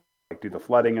gymnasium, like do the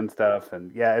flooding and stuff.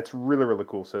 And yeah, it's really, really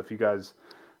cool. So if you guys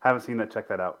haven't seen that, check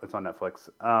that out. It's on Netflix.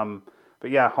 But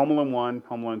yeah, Home Alone 1,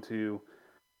 Home Alone 2,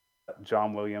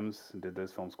 John Williams did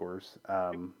those film scores.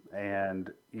 And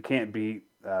you can't beat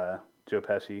Joe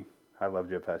Pesci. I love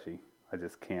Joe Pesci. I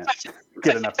just can't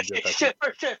get enough of Joe Pesci.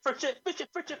 For shit.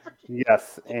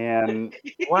 Yes, and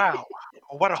Wow,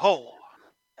 what a hole!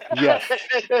 yes,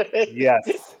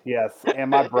 and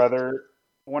my brother.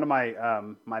 One of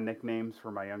my nicknames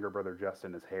for my younger brother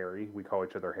Justin is Harry. We call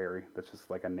each other Harry. That's just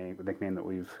like a nickname that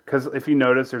we've. Because if you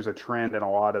notice, there's a trend in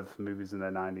a lot of movies in the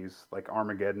 '90s, like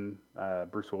Armageddon.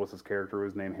 Bruce Willis's character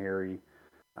was named Harry.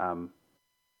 And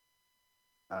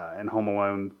Home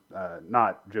Alone,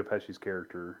 not Joe Pesci's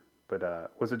character,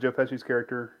 but was it Joe Pesci's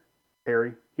character,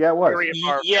 Harry? Yeah, it was. Harry and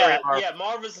Marv. Yeah,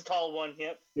 Marv is the tall one.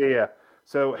 Yep. Yeah.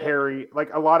 So Yeah. Harry,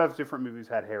 like a lot of different movies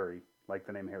had Harry, like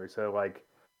the name Harry. So like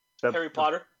Harry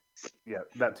Potter. Yeah,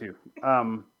 that too.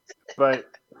 But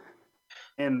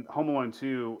in Home Alone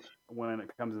 2, when it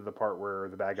comes to the part where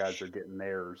the bad guys are getting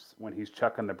theirs, when he's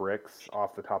chucking the bricks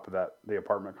off the top of the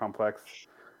apartment complex,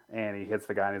 and he hits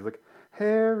the guy, and he's like,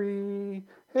 Harry,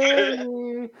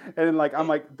 and then like I'm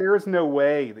like, there's no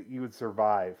way that you would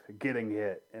survive getting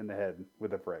hit in the head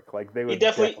with a brick. Like they would He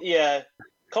definitely. Yeah.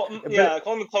 Coleman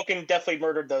Culkin definitely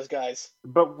murdered those guys.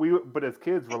 But as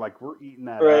kids, we're like, we're eating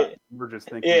that Right. up. We're just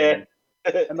thinking. Yeah.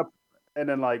 And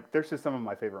then like, there's just some of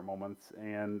my favorite moments,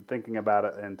 and thinking about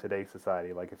it in today's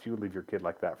society, like if you would leave your kid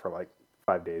like that for like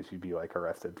 5 days, you'd be like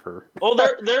arrested for. Well,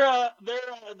 they're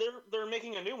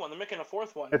making a new one. They're making a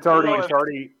fourth one. It's already I don't know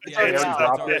it's Yeah, already it's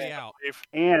dropped already it. out.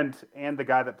 And the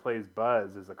guy that plays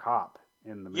Buzz is a cop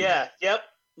in the movie. Yeah.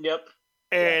 Yep.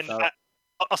 And so-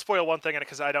 I'll spoil one thing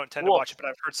because I don't intend to Well- watch it, but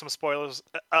I've heard some spoilers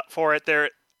for it. There,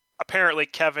 apparently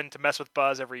Kevin, to mess with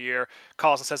Buzz every year,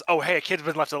 calls and says, "Oh, hey, a kid's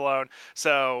been left alone."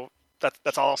 So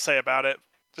that's all I'll say about it.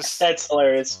 Just That's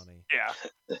hilarious. Funny. yeah.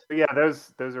 But yeah,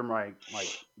 those are my like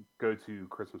go-to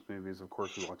Christmas movies. Of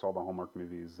course, we watch all the Hallmark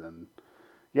movies, and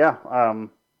yeah,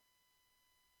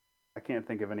 I can't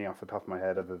think of any off the top of my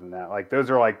head other than that. Like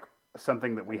those are like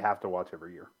something that we have to watch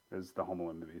every year is the Home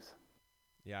Alone movies.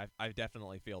 Yeah, I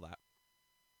definitely feel that.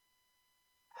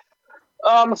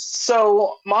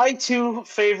 So my two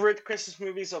favorite Christmas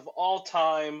movies of all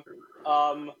time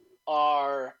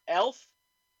are Elf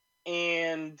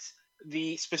and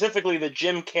specifically the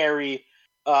Jim Carrey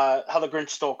How the Grinch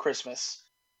Stole Christmas.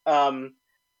 The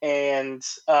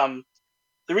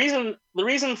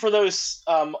reason for those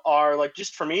are like,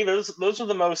 just for me, those are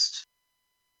the most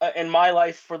in my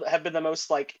life have been the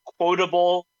most like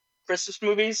quotable Christmas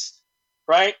movies,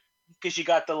 right? Because you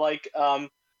got the like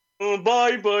oh,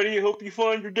 bye buddy, hope you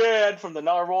find your dad from the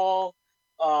Narwhal,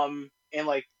 and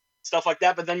like stuff like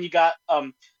that. But then you got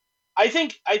I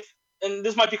think and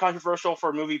this might be controversial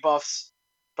for movie buffs,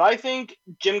 but I think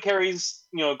Jim Carrey's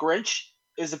Grinch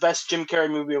is the best Jim Carrey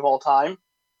movie of all time.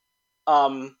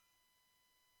 At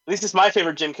least it's my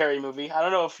favorite Jim Carrey movie. I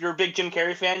don't know if you're a big Jim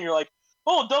Carrey fan. You're like,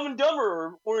 oh, Dumb and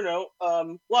Dumber, or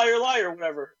Liar Liar,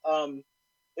 whatever.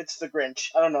 It's the Grinch.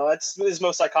 I don't know. That's his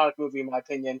most iconic movie in my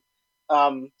opinion.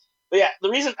 But yeah,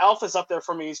 the reason Elf is up there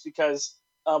for me is because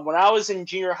when I was in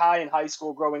junior high and high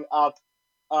school growing up,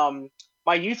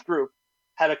 my youth group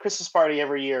had a Christmas party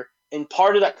every year, and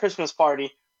part of that Christmas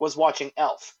party was watching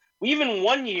Elf. We even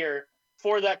one year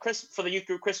for the youth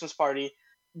group Christmas party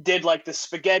did like the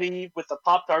spaghetti with the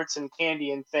Pop-Tarts and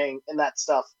candy and that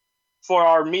stuff for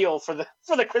our meal for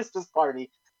the Christmas party,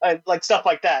 like stuff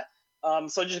like that.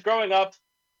 So just growing up,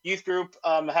 youth group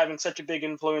having such a big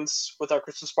influence with our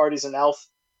Christmas parties and Elf,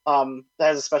 that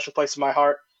has a special place in my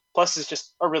heart. Plus, it's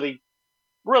just a really,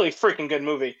 really freaking good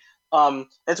movie.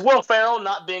 It's Will Ferrell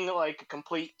not being like a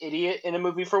complete idiot in a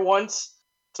movie for once.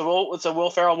 It's a Will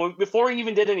Ferrell movie before he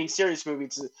even did any serious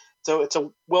movies. So it's a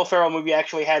Will Ferrell movie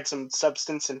actually had some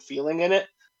substance and feeling in it,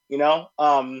 Then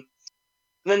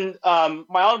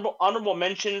my honorable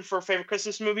mention for favorite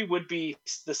Christmas movie would be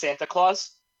The Santa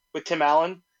Claus with Tim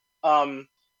Allen. And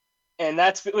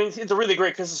it's a really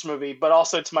great Christmas movie, but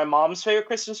also it's my mom's favorite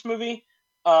Christmas movie.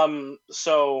 My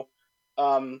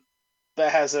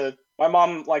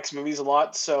mom likes movies a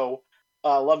lot, so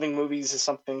loving movies is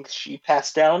something she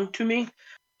passed down to me.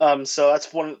 So that's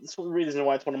the reason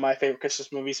why it's one of my favorite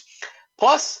Christmas movies.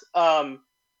 Plus,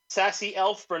 sassy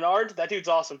elf Bernard, that dude's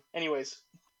awesome. Anyways,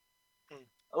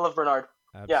 I love Bernard.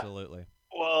 Absolutely.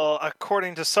 Well,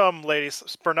 according to some ladies,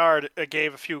 Bernard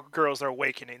gave a few girls their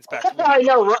awakenings back.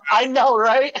 I know,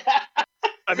 right?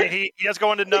 I mean, he does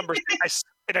go into numbers,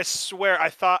 and I swear,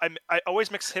 I always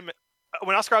mix him.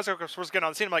 When Oscar Isaac was getting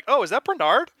on the scene, I'm like, oh, is that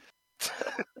Bernard?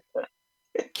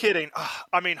 Kidding.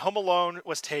 I mean, Home Alone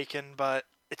was taken, but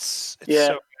it's so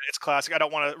good. It's classic. I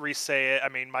don't want to re-say it. I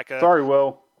mean, Micah. Sorry,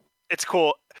 Will. It's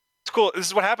cool. It's cool. This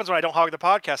is what happens when I don't hog the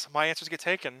podcast. My answers get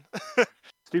taken.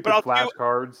 Stupid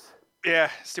flashcards. Yeah,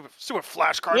 stupid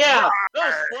flashcards. Yeah, those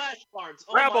flashcards.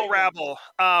 Oh Rabble, my rabble.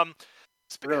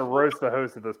 We're gonna roast the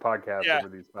host of this podcast Yeah, over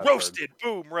these flashcards. roasted.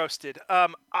 Boom, roasted.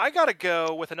 I gotta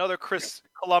go with another Chris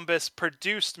Columbus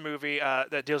produced movie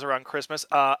that deals around Christmas.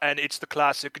 And it's the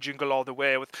classic Jingle All the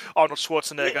Way with Arnold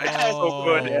Schwarzenegger. It's so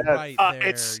good. Yes. Right there.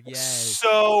 It's yes.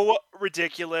 so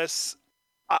ridiculous.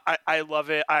 I love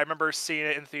it. I remember seeing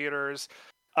it in theaters.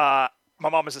 My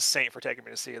mom is a saint for taking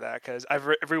me to see that because I've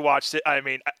rewatched it. I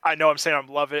mean, I know I'm saying I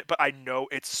love it, but I know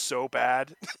it's so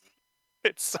bad.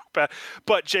 It's so bad.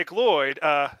 But Jake Lloyd,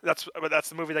 that's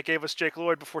the movie that gave us Jake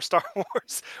Lloyd before Star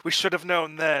Wars. We should have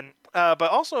known then. But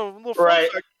also, a little fun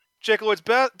Right. fact, Jake Lloyd's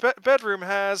bedroom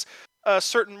has a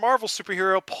certain Marvel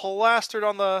superhero plastered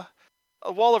on the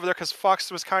wall over there because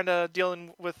Fox was kind of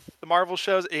dealing with the Marvel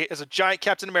shows. As a giant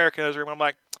Captain America in his room. I'm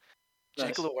like,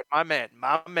 Jake Nice. Lloyd, my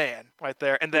man, right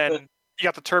there. And then you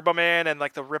got the Turbo Man and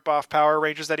like the rip-off Power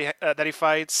Rangers that he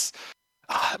fights.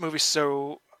 That movie's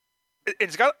so...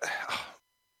 It's got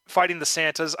fighting the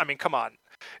Santas. I mean, come on,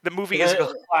 the movie is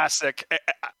a classic.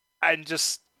 And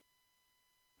just,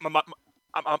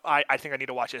 I think I need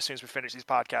to watch it as soon as we finish these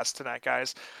podcasts tonight,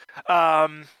 guys.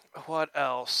 What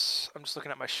else? I'm just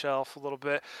looking at my shelf a little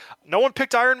bit. No one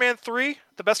picked Iron Man 3,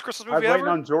 the best Christmas I was movie waiting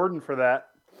ever. on Jordan for that.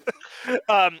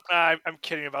 I'm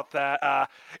kidding about that.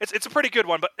 It's a pretty good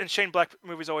one, but and Shane Black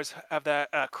movies always have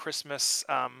that Christmas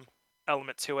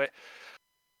element to it.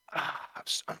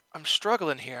 I'm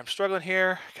struggling here.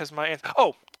 Because my I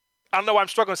don't know why I'm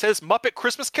struggling to say this. Muppet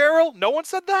Christmas Carol? No one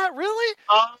said that? Really?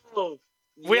 Oh,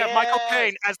 We have Michael yes.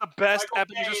 Caine as the best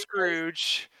Michael Ebenezer Caine.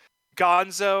 Scrooge.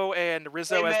 Gonzo and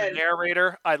Rizzo as the Amen.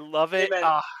 narrator. I love it. Amen.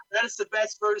 That is the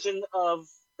best version of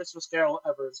Christmas Carol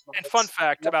ever. It's And Muppets. fun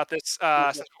fact Yep. about this,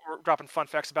 since we're dropping fun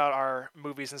facts about our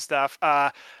movies and stuff,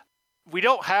 we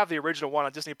don't have the original one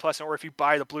on Disney Plus, or if you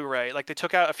buy the Blu-ray, like they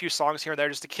took out a few songs here and there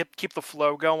just to keep the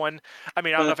flow going. I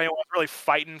mean, I don't know if anyone's really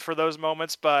fighting for those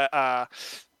moments, but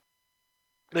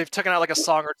they've taken out like a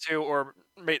song or two, or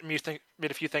made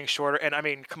a few things shorter. And I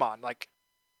mean, come on, like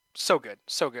so good.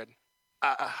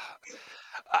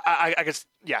 I guess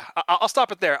yeah. I'll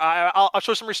stop it there. I'll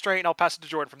show some restraint and I'll pass it to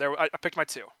Jordan from there. I picked my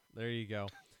two. There you go.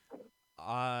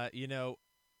 I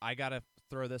gotta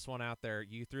throw this one out there.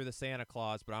 You threw the Santa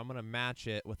Claus, but I'm gonna match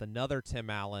it with another Tim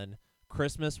Allen,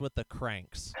 Christmas with the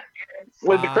Cranks.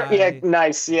 With the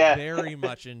nice, yeah. Very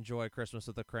much enjoy Christmas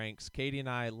with the Cranks. Katie and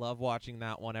I love watching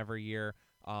that one every year.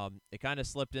 It kind of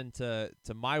slipped into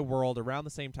my world around the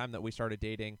same time that we started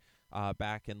dating,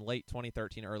 back in late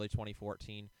 2013, early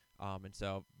 2014. And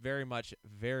so very much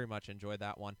enjoyed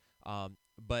that one.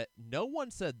 But no one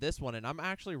said this one, and I'm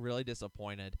actually really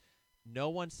disappointed. No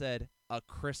one said A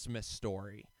Christmas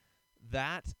Story.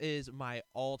 That is my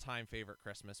all-time favorite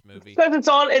Christmas movie. Because it's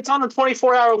on a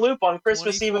 24-hour loop on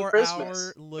Christmas Eve and 24-hour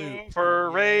Christmas. loop.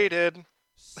 Overrated.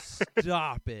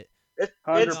 Stop it. It's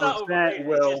not 100% overrated.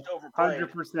 will. It's just overplayed.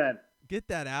 100%. Get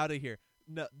that out of here.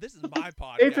 No, this is my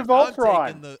podcast. Age of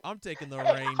Ultron. I'm taking the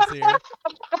reins here.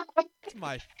 It's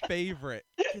my favorite.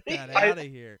 Get that out of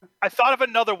here. I thought of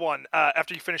another one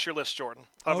after you finish your list, Jordan.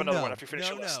 I have another no. one after you finish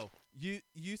your list. No.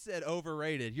 You said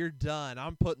overrated. You're done.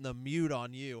 I'm putting the mute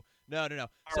on you. No.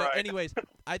 So, right. anyways,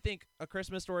 I think A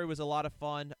Christmas Story was a lot of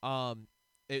fun.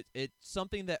 It's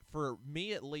something that, for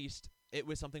me at least, it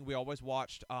was something we always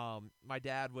watched. My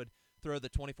dad would throw the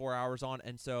 24 hours on,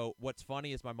 and so what's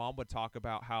funny is my mom would talk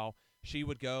about how she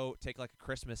would go take like a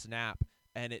Christmas nap,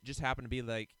 and it just happened to be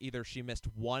like either she missed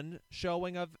one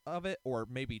showing of it or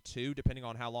maybe two, depending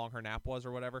on how long her nap was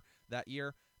or whatever that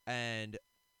year. And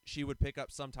she would pick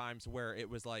up sometimes where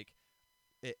it was like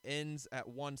it ends at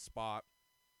one spot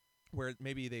where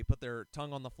maybe they put their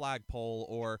tongue on the flagpole,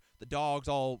 or the dogs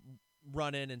all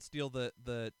run in and steal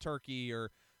the turkey,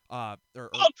 or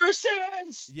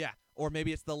Persimmons! yeah, or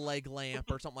maybe it's the leg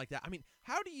lamp or something like that. I mean,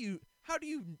 how do you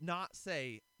not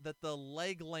say that the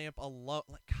leg lamp alone?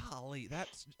 Like, golly,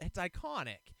 it's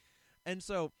iconic. And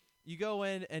so you go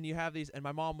in and you have these, and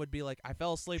my mom would be like, I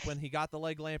fell asleep when he got the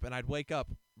leg lamp, and I'd wake up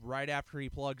right after he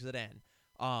plugs it in,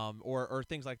 or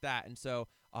things like that. And so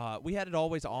we had it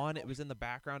always on. It was in the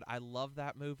background. I love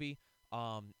that movie.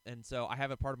 And so I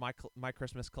have it part of my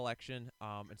Christmas collection.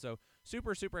 And so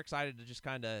super, super excited to just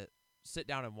kind of sit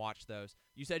down and watch those.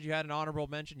 You said you had an honorable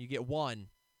mention. You get one.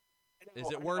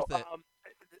 Is it worth it?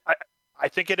 I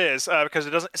think it is, because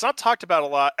it's not talked about a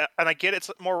lot, and I get it's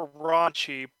more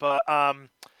raunchy, but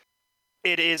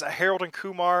it is a Harold and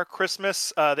Kumar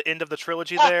Christmas, the end of the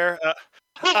trilogy there.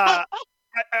 I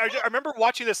remember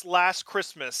watching this last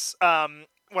Christmas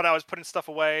when I was putting stuff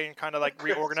away and kind of like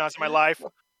reorganizing my life.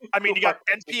 I mean, you got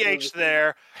NPH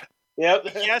there.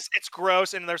 Yep. Yes, it's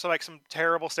gross, and there's like some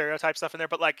terrible stereotype stuff in there,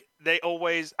 but like they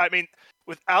always, I mean,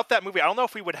 without that movie, I don't know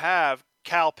if we would have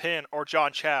Cal Penn or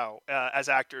John Chow as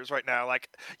actors right now. Like,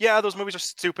 yeah, those movies are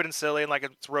stupid and silly, and like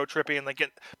it's road trippy, and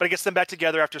but it gets them back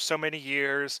together after so many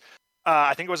years.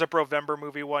 I think it was a Brovember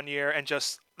movie one year, and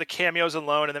just the cameos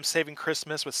alone, and them saving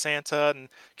Christmas with Santa and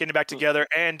getting back together.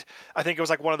 And I think it was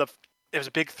like it was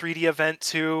a big 3D event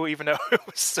too, even though it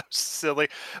was so silly.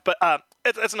 But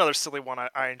it's another silly one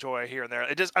I enjoy here and there.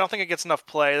 I don't think it gets enough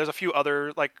play. There's a few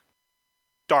other like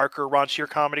darker, raunchier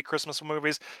comedy Christmas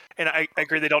movies, and I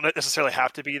agree they don't necessarily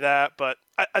have to be that. But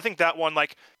I think that one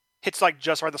like hits like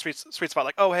just right the sweet spot.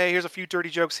 Like, oh hey, here's a few dirty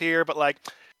jokes here, but like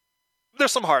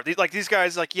there's some heart. These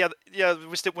guys like yeah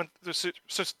we still went there's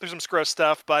some gross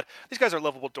stuff, but these guys are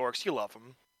lovable dorks. You love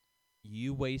them.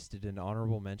 You wasted an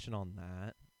honorable mention on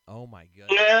that. Oh my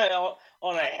goodness. Yeah,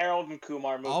 on a Harold and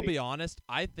Kumar movie. I'll be honest,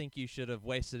 I think you should have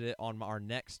wasted it on our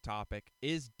next topic.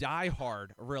 Is Die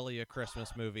Hard really a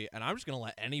Christmas movie? And I'm just going to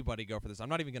let anybody go for this. I'm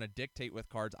not even going to dictate with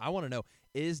cards. I want to know,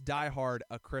 is Die Hard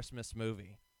a Christmas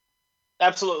movie?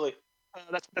 Absolutely.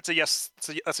 That's a yes.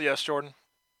 That's a yes, Jordan.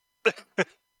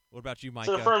 What about you,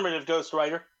 Micah? It's an affirmative, Ghost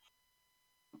Rider.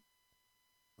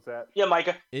 What's that? Yeah,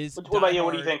 Micah. What about you?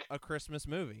 What do you think? A Christmas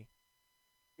movie?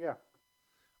 Yeah.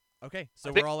 Okay,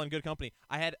 so we're all in good company.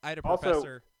 I had a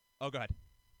professor. Oh, go ahead.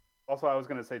 Also, I was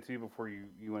going to say too before you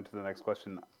went to the next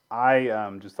question. I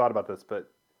just thought about this, but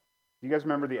do you guys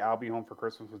remember the I'll Be Home for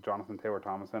Christmas with Jonathan Taylor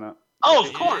Thomas in it? Oh,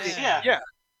 of course, yeah.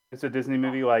 It's a Disney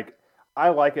movie. Like, I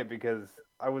like it because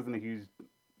I wasn't a huge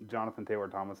Jonathan Taylor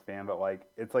Thomas fan, but like,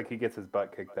 it's like he gets his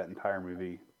butt kicked that entire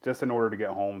movie just in order to get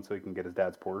home so he can get his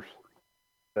dad's Porsche.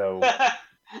 So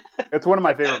it's one of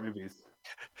my favorite movies.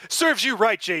 Serves you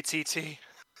right, JTT.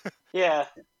 Yeah.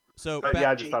 So yeah,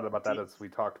 I just thought about that as we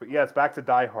talked. But yeah, it's back to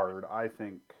Die Hard. I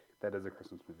think that is a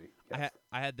Christmas movie. Yes.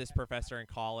 I had this professor in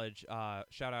college.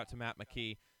 Shout out to Matt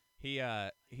McKee.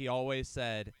 He always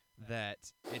said that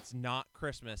it's not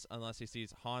Christmas unless he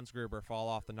sees Hans Gruber fall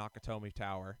off the Nakatomi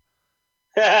Tower.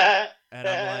 And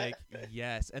I'm like,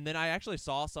 yes. And then I actually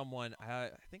saw someone,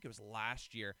 I think it was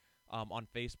last year, on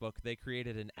Facebook. They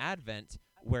created an advent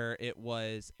where it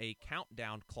was a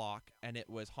countdown clock, and it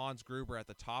was Hans Gruber at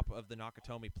the top of the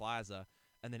Nakatomi Plaza,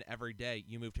 and then every day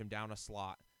you moved him down a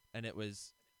slot, and it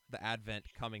was the advent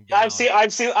coming down. I've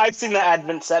seen the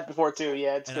advent set before too.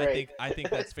 Yeah, it's and great. I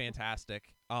think that's fantastic.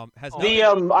 I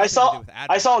saw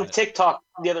on TikTok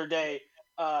the other day.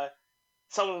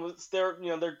 Someone was there.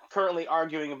 They're currently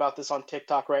arguing about this on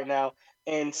TikTok right now,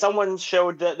 and someone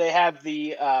showed that they have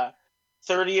the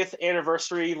 30th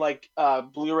anniversary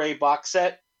Blu-ray box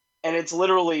set, and it's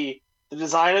literally the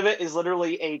design of it is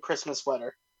literally a Christmas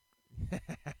sweater.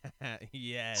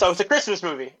 Yes. So it's a Christmas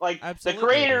movie. Like Absolutely. The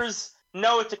creators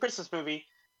know it's a Christmas movie,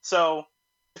 so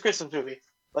it's a Christmas movie.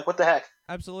 Like what the heck?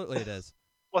 Absolutely, it is.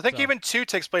 Well, I think even 2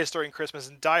 takes place during Christmas,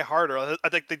 and Die Harder, I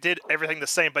think they did everything the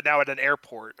same, but now at an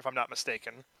airport, if I'm not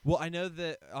mistaken. Well, I know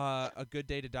that A Good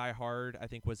Day to Die Hard, I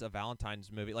think, was a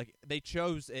Valentine's movie. Like, they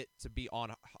chose it to be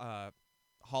on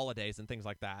holidays and things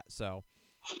like that, so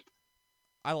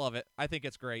I love it. I think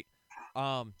it's great.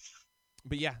 But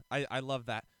yeah, I love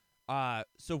that.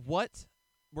 So what,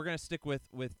 we're going to stick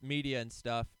with media and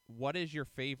stuff. What is your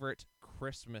favorite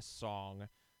Christmas song?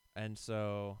 And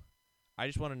so I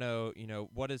just want to know,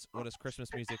 what does Christmas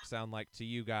music sound like to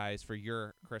you guys for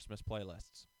your Christmas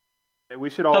playlists? We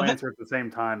should all answer at the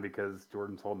same time because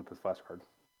Jordan's holding up his flashcards.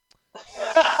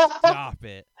 Stop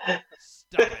it.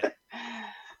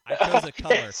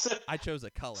 I chose a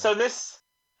color. So this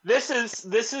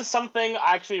is something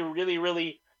I actually really,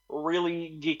 really,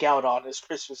 really geek out on is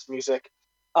Christmas music.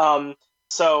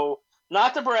 So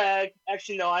not to brag,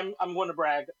 actually no, I'm going to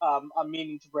brag. I'm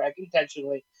meaning to brag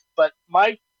intentionally, but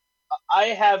I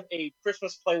have a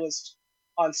Christmas playlist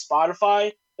on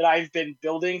Spotify that I've been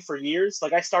building for years.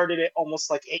 Like I started it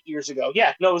almost 8 years ago.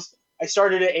 Yeah, no, I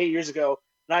started it 8 years ago,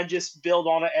 and I just build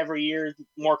on it every year.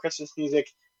 More Christmas music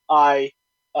I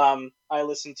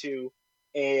listen to,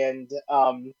 and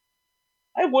I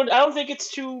don't think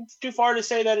it's too far to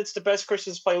say that it's the best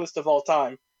Christmas playlist of all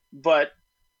time. But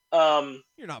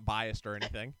you're not biased or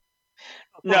anything.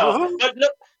 No,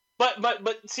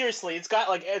 but seriously, it's got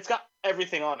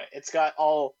everything on it. It's got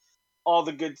all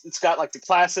the good. It's got the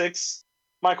classics,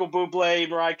 Michael Bublé,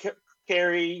 Mariah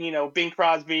Carey, Bing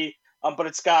Crosby. But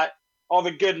it's got all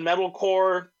the good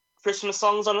metalcore Christmas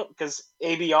songs on it because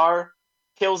ABR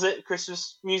kills it.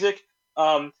 Christmas music.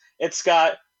 It's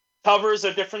got covers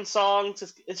of different songs.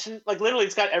 It's literally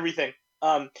it's got everything.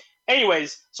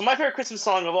 Anyways, so my favorite Christmas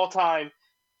song of all time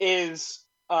is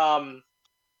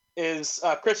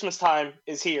Christmas Time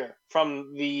Is Here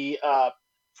from the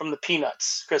from the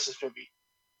Peanuts Christmas movie,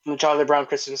 from the Charlie Brown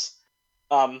Christmas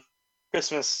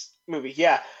movie.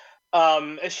 Yeah,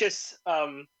 it's just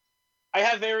I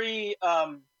have a very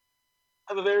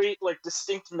like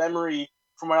distinct memory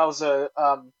from when I was a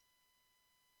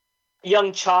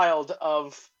young child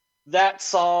of that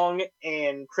song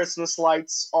and Christmas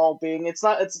lights all being. It's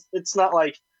not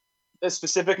like a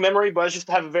specific memory, but I just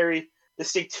have a very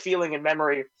distinct feeling and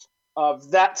memory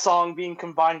of that song being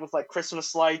combined with like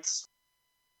Christmas lights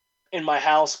in my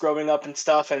house growing up and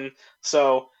stuff. And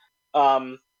so,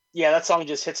 yeah, that song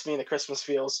just hits me in the Christmas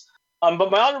feels.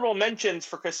 But my honorable mentions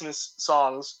for Christmas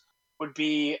songs would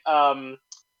be the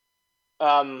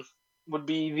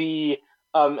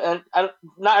and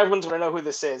not everyone's gonna know who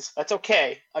this is. That's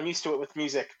okay. I'm used to it with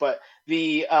music, but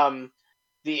the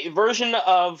version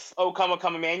of "O Come, O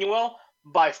Come, Emmanuel"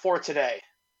 by For Today.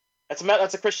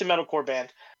 That's a Christian metalcore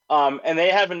band, and they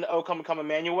have an "O Come, O Come,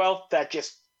 Emmanuel" that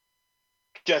just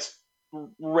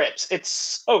rips. It's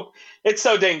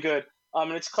so dang good.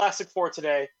 And it's classic For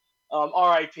Today.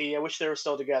 R.I.P. I wish they were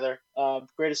still together.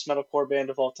 Greatest metalcore band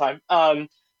of all time.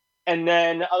 And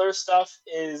then other stuff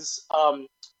is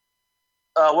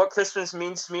 "What Christmas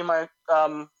Means to Me"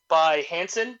 by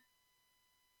Hanson.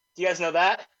 Do you guys know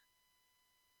that?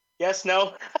 Yes,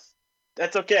 no?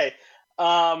 That's okay.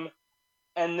 And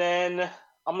then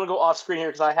I'm going to go off screen here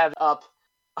because I have it up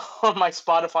on my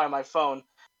Spotify on my phone.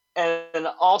 And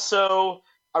also,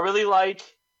 I really like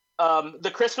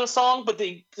the Christmas song, but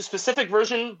the specific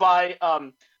version by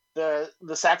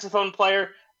the saxophone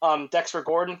player, Dexter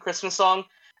Gordon, Christmas song.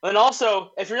 And then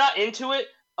also, if you're not into it,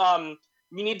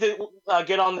 you need to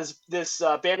get on this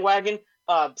bandwagon.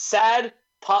 Sad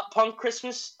pop punk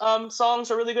Christmas songs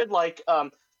are really good. Like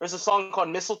there's a song called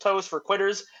 "Mistletoes for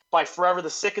Quitters" by Forever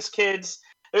the Sickest Kids.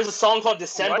 There's a song called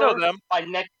 "December" I know them. by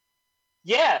Neck.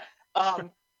 Yeah,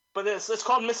 but it's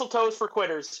called "Mistletoes for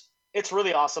Quitters." It's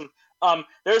really awesome.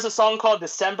 There's a song called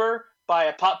 "December" by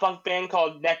a pop punk band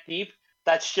called Neck Deep.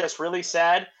 That's just really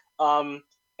sad.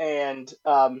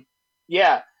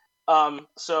 Yeah.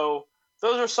 So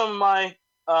those are some of my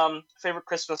favorite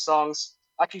Christmas songs.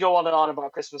 I could go on and on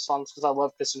about Christmas songs because I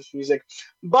love Christmas music,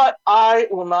 but I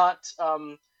will not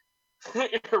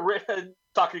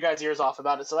talk your guys' ears off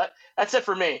about it. So that's it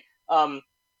for me.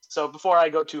 So before I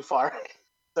go too far,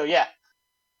 so yeah.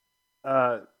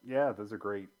 Yeah, those are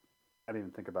great. I didn't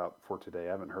even think about For Today.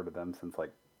 I haven't heard of them since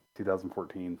like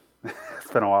 2014.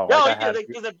 It's been a while. No, like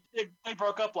yeah, they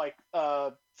broke up like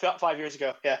 5 years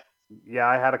ago. Yeah. Yeah,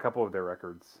 I had a couple of their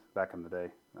records back in the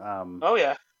day. Oh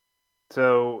yeah.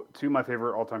 So two of my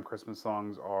favorite all-time Christmas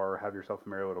songs are "Have Yourself a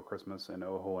Merry Little Christmas" and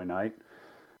 "Oh Holy Night."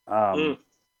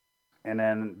 And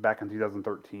then back in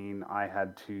 2013, I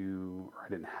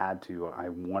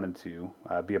wanted to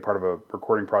be a part of a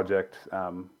recording project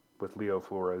with Leo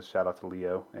Flores. Shout out to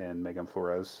Leo and Megan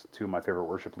Flores, two of my favorite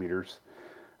worship leaders.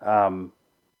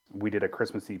 We did a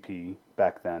Christmas EP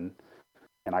back then,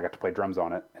 and I got to play drums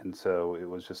on it. And so it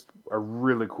was just a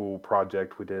really cool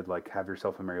project. We did like "Have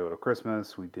Yourself a Merry Little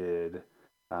Christmas." We did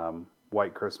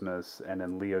 "White Christmas," and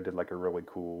then Leo did like a really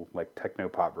cool like techno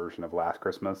pop version of "Last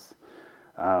Christmas."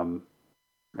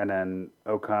 And then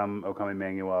 "O Come, O Come,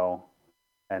 Emmanuel,"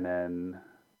 and then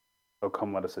 "O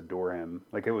Come, Let Us Adore Him."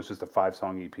 Like it was just a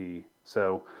 5-song EP.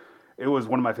 So it was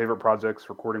one of my favorite projects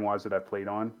recording wise that I played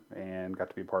on and got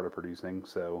to be a part of producing.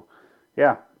 So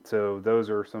yeah, so those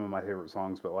are some of my favorite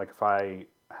songs. But like if I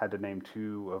had to name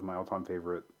two of my all-time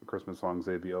favorite Christmas songs,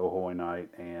 they'd be "Oh Holy Night"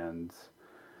 and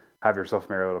 "Have Yourself a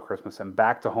Merry Little Christmas." And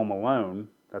back to "Home Alone,"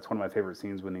 that's one of my favorite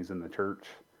scenes when he's in the church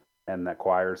and that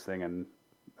choir's singing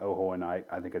 "Oh Holy Night."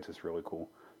 I think it's just really cool.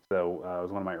 So it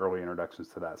was one of my early introductions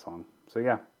to that song. So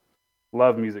yeah,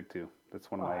 love music too. That's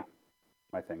one of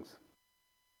my things.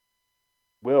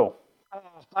 Will.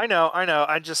 I know.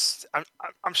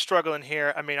 I'm struggling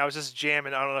here. I mean, I was just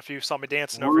jamming. I don't know if you saw me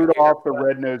dancing over Rudolph the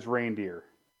Red-Nosed Reindeer.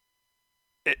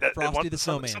 Frosty the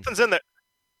Snowman. Something's in there.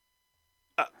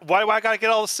 Why I gotta get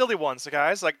all the silly ones,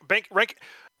 guys? Like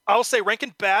I'll say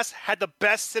Rankin Bass had the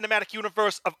best cinematic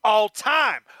universe of all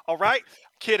time. All right,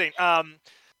 kidding. No,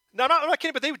 I'm not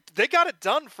kidding. But they got it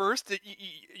done first.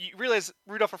 You realize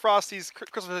Rudolph and Frosty's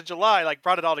Christmas in July like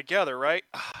brought it all together, right?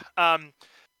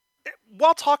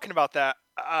 While talking about that,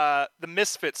 the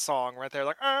Misfits song right there,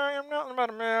 like "I am not about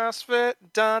a misfit,"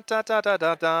 da da da da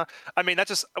da da. I mean, that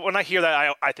just when I hear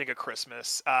that, I think of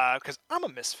Christmas because I'm a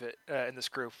misfit in this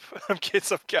group of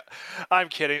kids. I'm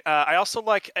kidding. I also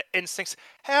like Instinct's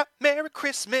Merry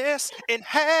Christmas and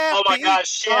Happy Oh my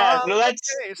gosh, yeah. No, Holidays.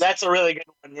 that's a really good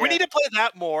one. Yeah. We need to play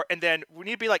that more, and then we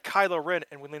need to be like Kylo Ren,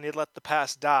 and we need to let the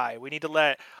past die. We need to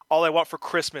let All I Want for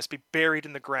Christmas be buried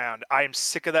in the ground. I am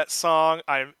sick of that song.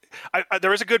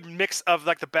 There is a good mix of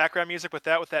like the background music with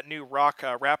that new rock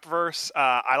rap verse.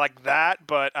 I like that,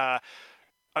 but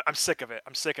I'm sick of it.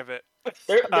 I'm sick of it.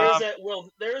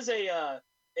 There's a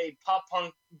pop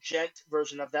punk gent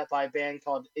version of that by a band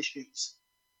called Issues.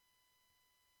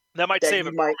 That might That save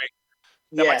you it might- for me.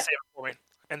 That Yeah. might save it for me.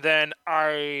 And then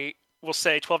I will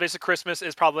say 12 Days of Christmas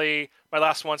is probably my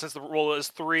last one since the rule is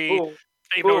 3. Ooh.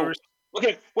 Even though Ooh. we're-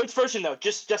 Okay, which version though?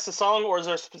 Just the song, or is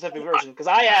there a specific version? Because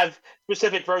I have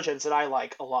specific versions that I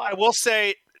like a lot. I will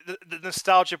say the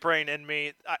nostalgia brain in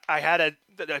me. I had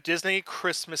a Disney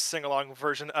Christmas sing-along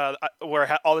version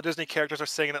where all the Disney characters are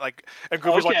singing it, like, and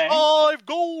Goofy's Okay. like 5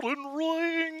 golden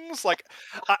rings. Like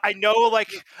I know,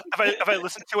 like if I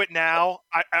listen to it now,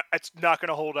 it's not going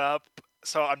to hold up.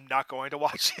 So I'm not going to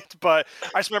watch it. But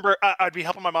I just remember I'd be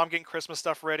helping my mom getting Christmas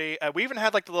stuff ready. We even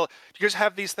had like the little. You guys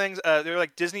have these things? They were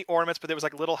like Disney ornaments, but there was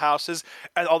like little houses,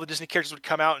 and all the Disney characters would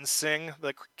come out and sing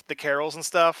the carols and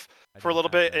stuff for a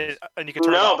little bit, and you could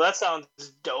turn it No, on. but that sounds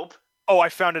dope. Oh, I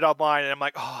found it online, and I'm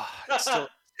like, oh,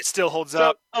 it still holds So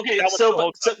up. okay, That one still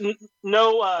holds up.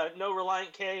 no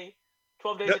Reliant K,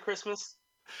 12 Days No. of Christmas,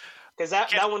 because that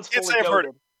Can't- one's can't fully say I've heard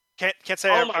goated. Can't say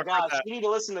Oh I've my heard gosh, that. you need to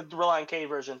listen to the Reliant K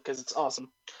version because it's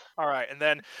awesome. All right, and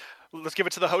then let's give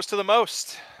it to the host of the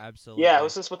most. Absolutely. Yeah,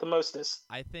 who's this with the mostest?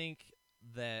 I think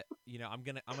that I'm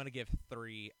gonna give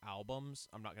 3 albums.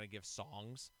 I'm not gonna give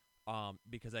songs,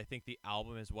 because I think the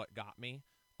album is what got me.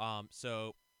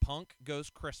 So Punk Goes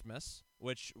Christmas,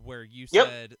 where you Yep.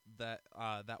 said that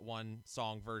that one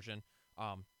song version.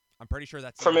 I'm pretty sure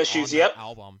that's From even Issues, on yep. that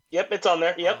album. Yep, it's on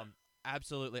there. Yep.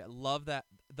 Absolutely, I love that.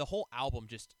 The whole album,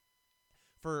 just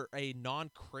for a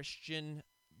non-Christian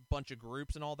bunch of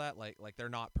groups and all that, like they're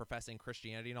not professing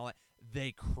Christianity and all that,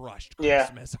 they crushed Yeah.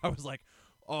 Christmas. I was like,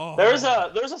 oh. There's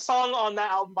a song on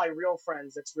that album by Real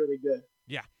Friends that's really good.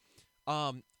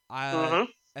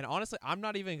 And honestly, I'm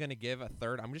not even gonna give a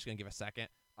third. I'm just gonna give a second.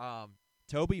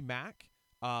 Toby Mac,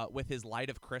 with his Light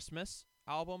of Christmas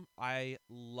album, I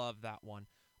love that one.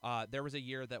 There was a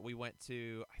year that we went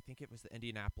to, I think it was the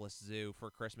Indianapolis Zoo for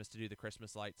Christmas to do the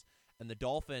Christmas lights, and the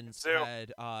Dolphins Zoo.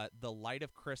 had the Light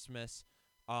of Christmas.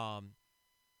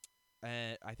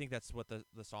 And I think that's what the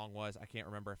song was. I can't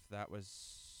remember if that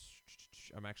was.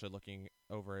 I'm actually looking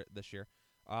over it this year.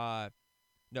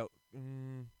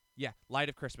 Yeah, Light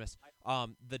of Christmas.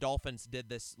 The Dolphins did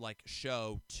this like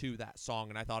show to that song,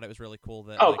 and I thought it was really cool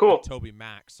that cool. the Toby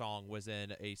Mac song was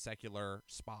in a secular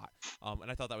spot.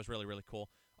 And I thought that was really, really cool.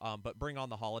 But Bring On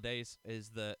the Holidays is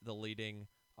the leading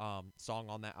song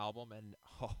on that album, and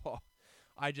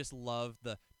I just love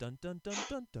the dun dun dun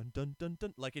dun dun dun dun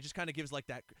dun. Like it just kind of gives like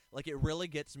that, like it really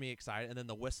gets me excited, and then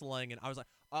the whistling, and I was like,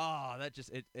 oh, that just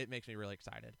it makes me really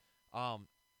excited.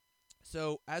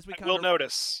 So as we I kind will of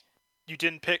notice you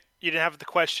didn't have the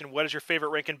question, what is your favorite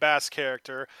Rankin Bass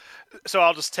character? So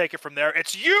I'll just take it from there.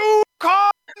 It's you,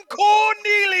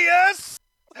 Cornelius!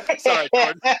 Sorry,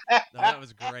 Jordan. No, that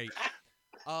was great.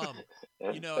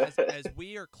 As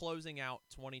we are closing out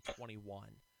 2021,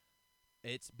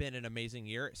 it's been an amazing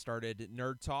year. It started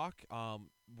Nerd Talk,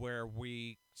 where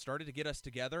we started to get us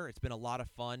together. It's been a lot of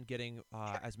fun getting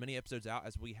as many episodes out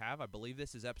as we have. I believe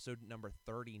this is episode number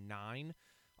 39.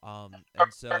 And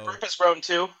so Our group has grown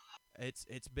too.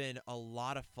 it's been a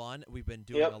lot of fun. We've been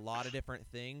doing a lot of different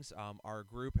things. Our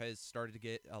group has started to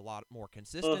get a lot more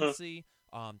consistency.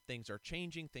 Things are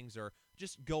changing. Things are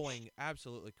just going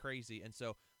absolutely crazy. And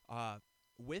so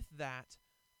with that,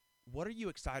 what are you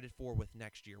excited for with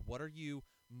next year? What are you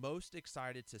most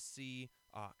excited to see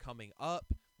coming up?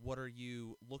 What are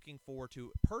you looking forward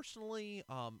to personally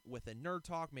within Nerd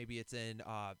Talk? Maybe it's in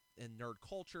nerd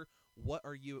culture. What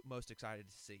are you most excited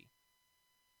to see?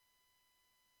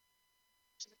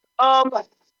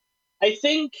 I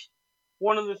think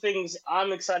one of the things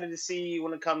I'm excited to see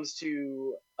when it comes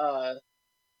to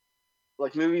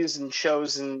like movies and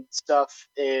shows and stuff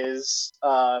is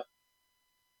I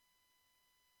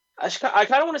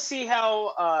kind of want to see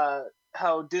how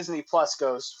Disney Plus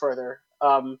goes further,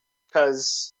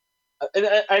 because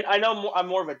I know I'm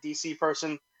more of a DC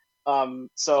person,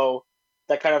 so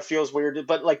that kind of feels weird.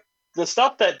 But like the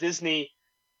stuff that Disney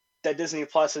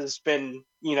Plus has been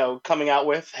coming out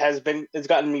with it's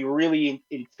gotten me really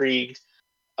intrigued.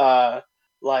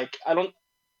 Like I don't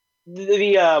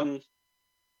the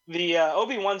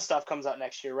Obi-Wan stuff comes out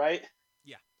next year, right?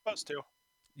 Supposed to.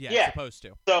 Yeah, Yeah. supposed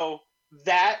to. So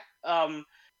that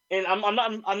and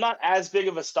I'm not as big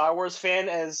of a Star Wars fan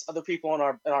as other people on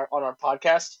our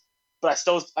podcast, but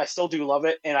I still do love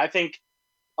it, and I think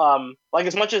like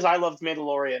as much as I loved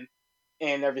Mandalorian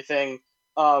and everything,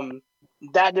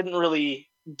 that didn't really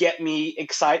get me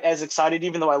excited,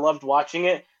 even though I loved watching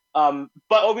it. But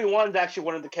Obi-Wan is actually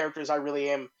one of the characters I really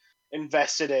am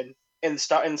invested in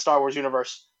the Star Wars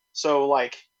universe. So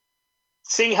like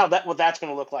seeing what that's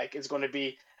going to look like is going to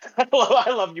be.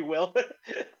 I love you, Will.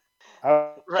 I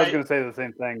was Right. going to say the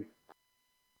same thing.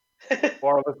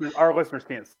 Well, our listeners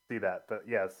can't see that, but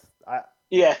yes,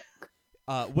 Yeah.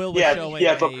 Will was showing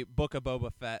a Book of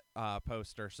Boba Fett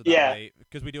poster, so that way,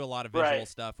 because we do a lot of visual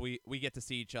stuff, we get to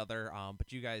see each other,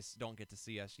 but you guys don't get to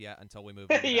see us yet until we move.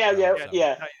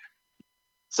 Yeah.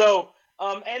 So,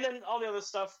 and then all the other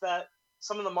stuff that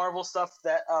some of the Marvel stuff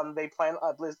that they plan,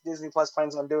 Disney Plus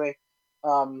plans on doing.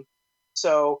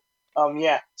 So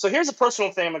here's a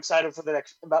personal thing I'm excited for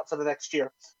the next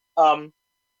year.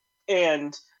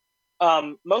 And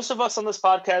most of us on this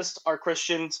podcast are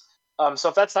Christians. So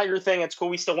if that's not your thing, it's cool.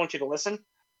 We still want you to listen.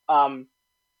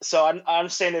 So I'm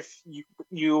saying if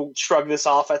you shrug this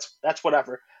off, that's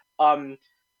whatever.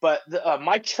 But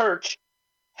my church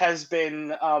has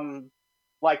been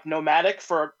like nomadic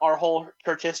for our whole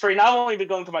church history. And I've only been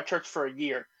going to my church for a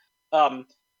year,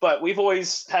 but we've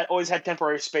always had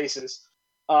temporary spaces.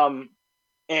 And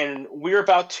we're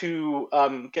about to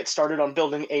get started on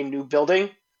building a new building,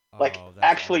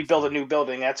 actually build a new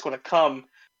building that's going to come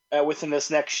within this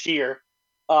next year.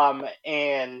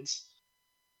 And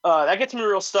that gets me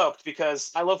real stoked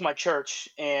because I love my church,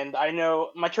 and I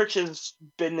know my church has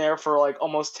been there for like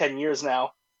almost 10 years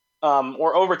now,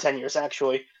 or over 10 years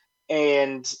actually.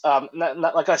 And not,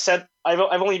 like I said, I've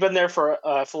only been there for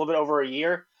a little bit over a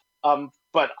year,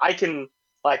 but I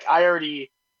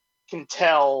already can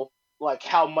tell like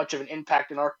how much of an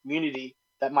impact in our community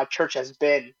that my church has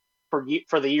been for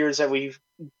the years that we've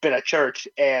been a church,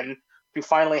 and we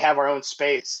finally have our own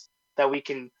space that we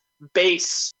can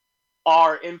base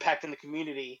our impact in the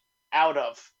community out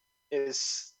of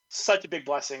is such a big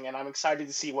blessing, and I'm excited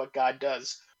to see what God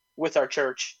does with our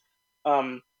church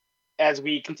as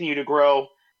we continue to grow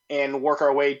and work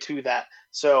our way to that.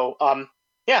 So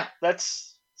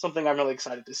that's something I'm really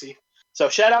excited to see. So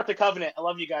shout out to Covenant. I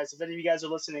love you guys. If any of you guys are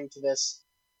listening to this,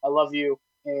 I love you,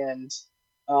 and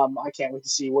I can't wait to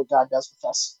see what God does with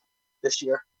us this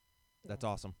year. That's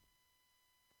awesome.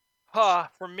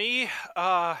 For me,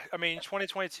 I mean,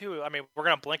 2022. I mean, we're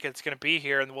gonna blink it. It's gonna be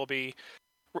here, and we'll be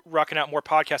rocking out more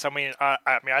podcasts. I mean,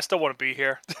 I still want to be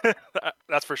here.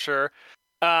 That's for sure.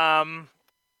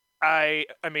 I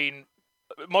mean,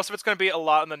 most of it's going to be a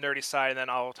lot on the nerdy side, and then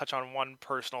I'll touch on one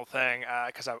personal thing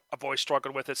because I've always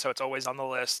struggled with it, so it's always on the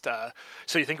list.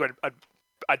 So you think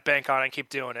I'd bank on it and keep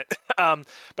doing it.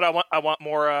 But I want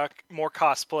more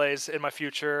cosplays in my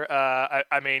future.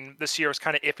 I mean, this year was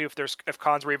kind of iffy if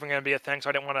cons were even going to be a thing, so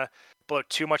I didn't want to blow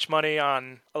too much money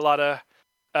on a lot of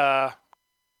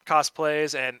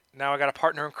cosplays. And now I got a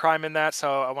partner in crime in that,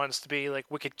 so I want us to be like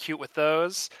wicked cute with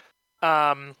those.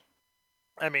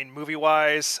 I mean,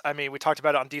 movie-wise, I mean, we talked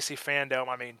about it on DC Fandom.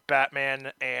 I mean,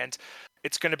 Batman, and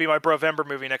it's going to be my Brovember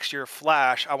movie next year,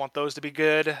 Flash. I want those to be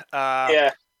good.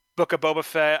 Book of Boba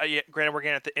Fett. Granted, we're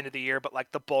getting at the end of the year, but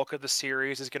like the bulk of the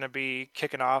series is going to be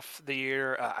kicking off the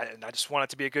year, and I just want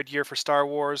it to be a good year for Star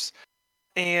Wars.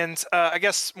 And I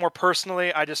guess more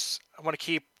personally, I want to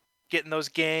keep getting those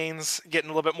gains, getting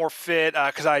a little bit more fit,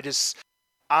 because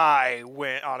I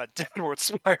went on a downward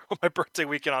spiral my birthday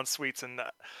weekend on sweets and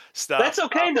stuff. That's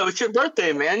okay though. It's your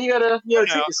birthday, man. You gotta treat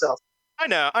yourself. I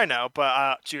know,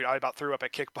 but dude, I about threw up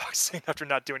at kickboxing after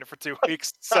not doing it for 2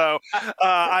 weeks. So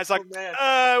I was like,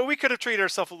 we could have treated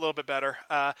ourselves a little bit better.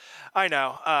 I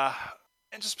know.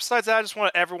 And just besides that, I just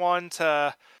want everyone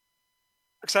to.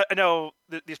 Because I know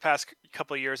these past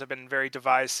couple of years have been very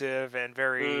divisive and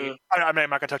very. I'm not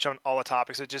going to touch on all the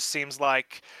topics. It just seems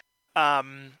like.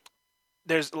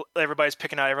 Everybody's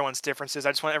picking out everyone's differences.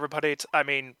 I just want everybody to, I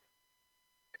mean,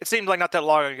 it seemed like not that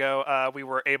long ago we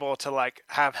were able to like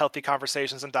have healthy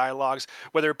conversations and dialogues,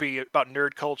 whether it be about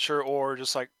nerd culture or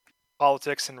just like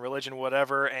politics and religion,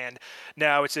 whatever. And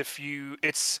now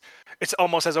it's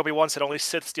almost as Obi-Wan said, only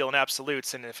Sith steal in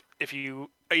absolutes. And if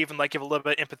you even like give a little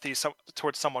bit of empathy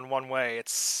towards someone one way,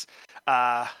 it's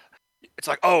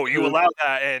like, oh, you allow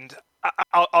that, and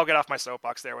I'll get off my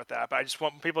soapbox there with that, but I just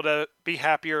want people to be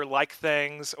happier, like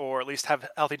things, or at least have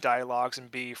healthy dialogues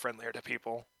and be friendlier to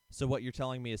people. So what you're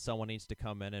telling me is someone needs to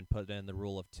come in and put in the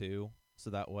rule of 2, so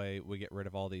that way we get rid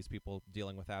of all these people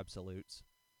dealing with absolutes.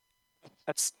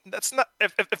 That's not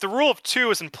if the rule of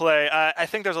 2 is in play. I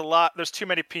think there's too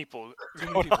many people. Too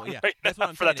many people, yeah. Right That's what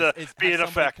I'm for saying. that to Is be have in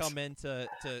somebody effect. come in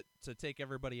to take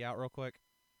everybody out real quick.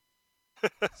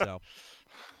 So.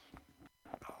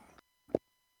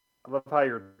 I love how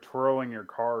you're twirling your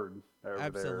card over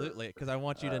Absolutely, because I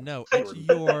want you to there. know it's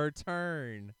your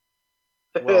turn.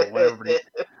 Well, when everybody,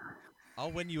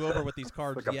 I'll win you over with these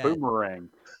cards it's like a yet. boomerang.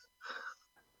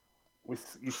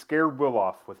 You scared Will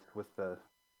off with the.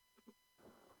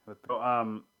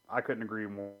 I couldn't agree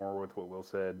more with what Will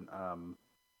said.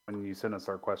 When you sent us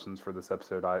our questions for this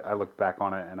episode, I looked back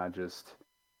on it and I just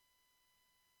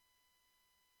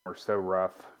were so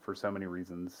rough for so many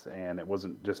reasons, and it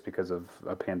wasn't just because of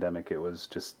a pandemic. It was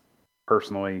just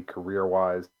personally,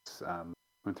 career-wise.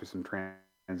 Went through some transitions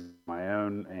of my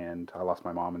own, and I lost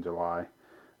my mom in July.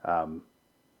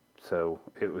 So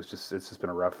it's just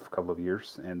been a rough couple of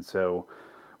years, and so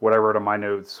what I wrote on my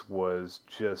notes was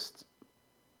just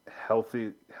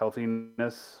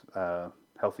healthiness,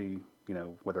 healthy,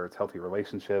 whether it's healthy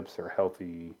relationships or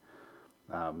healthy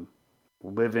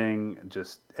living,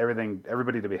 just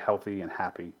everybody to be healthy and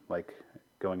happy, like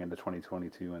going into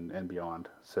 2022 and beyond.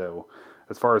 So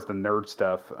as far as the nerd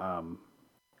stuff,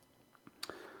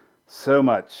 so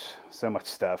much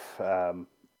stuff.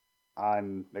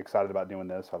 I'm excited about doing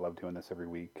this. I love doing this every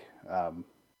week.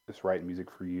 Just writing music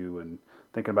for you and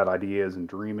thinking about ideas and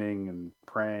dreaming and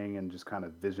praying and just kind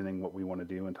of visioning what we want to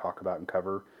do and talk about and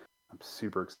cover. I'm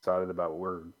super excited about what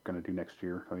we're going to do next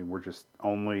year. I mean, we're just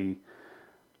only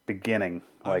beginning.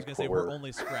 I was going to say, we're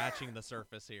only scratching the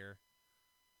surface here.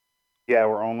 Yeah,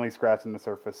 we're only scratching the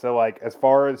surface. So, as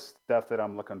far as stuff that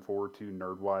I'm looking forward to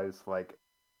nerd-wise,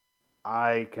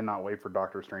 I cannot wait for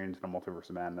Doctor Strange and the Multiverse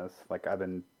of Madness. I've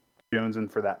been jonesing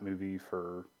for that movie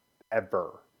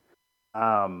forever.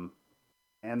 And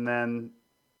then,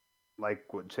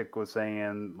 what Chick was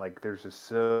saying, there's just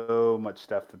so much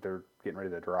stuff that they're getting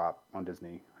ready to drop on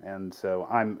Disney. And so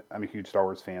I'm a huge Star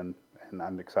Wars fan, and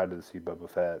I'm excited to see Boba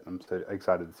Fett. I'm so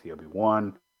excited to see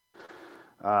Obi-Wan.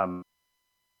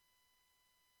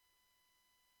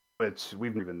 Which we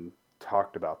haven't even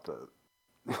talked about the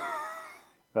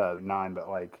 9, but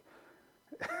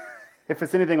if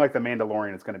it's anything like The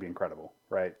Mandalorian, it's going to be incredible,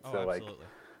 right? Oh, so absolutely.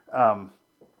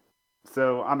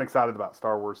 So I'm excited about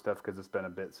Star Wars stuff because it's been a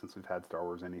bit since we've had Star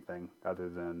Wars anything other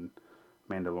than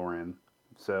Mandalorian.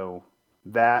 So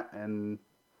that and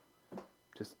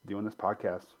just doing this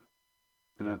podcast.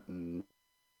 And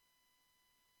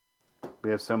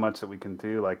we have so much that we can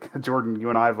do. Jordan, you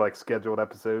and I have scheduled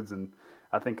episodes, and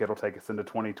I think it'll take us into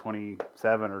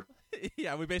 2027 or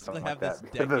yeah, we basically have this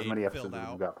decade as many episodes filled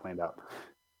out. We've got planned out.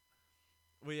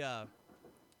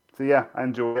 So yeah, I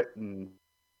enjoy it and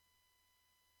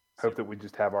hope that we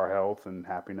just have our health and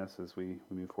happiness as we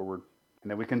move forward,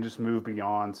 and that we can just move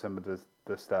beyond some of the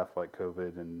stuff like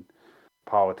COVID and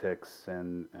politics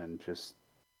and just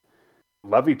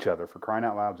love each other, for crying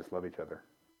out loud. Just love each other.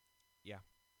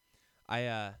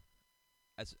 Yeah,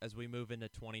 as we move into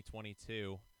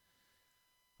 2022,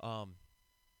 I'm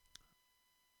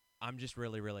just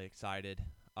really, really excited.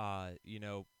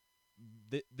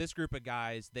 This group of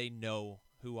guys, they know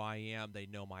who I am. They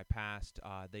know my past.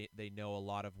 They know a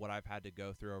lot of what I've had to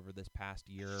go through over this past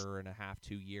year and a half,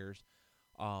 2 years,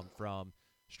 from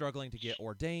struggling to get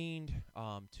ordained,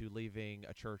 to leaving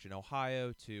a church in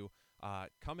Ohio, to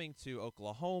coming to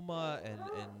Oklahoma and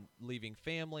leaving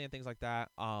family and things like that.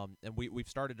 And we've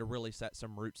started to really set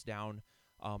some roots down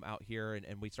out here,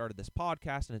 and we started this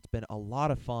podcast, and it's been a lot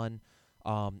of fun.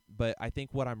 But I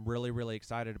think what I'm really, really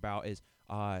excited about is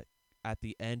at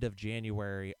the end of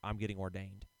January, I'm getting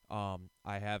ordained. I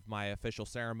have my official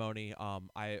ceremony. I'm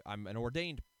an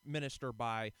ordained minister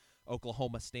by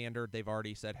Oklahoma Standard. They've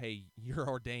already said, hey, you're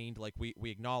ordained.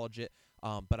 We acknowledge it.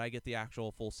 But I get the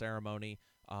actual full ceremony,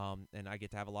 and I get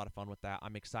to have a lot of fun with that.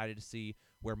 I'm excited to see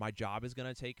where my job is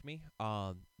going to take me.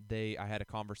 I had a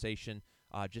conversation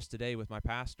just today with my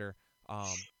pastor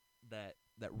that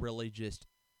really just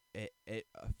it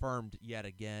affirmed yet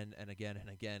again and again and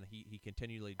again. He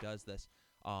continually does this,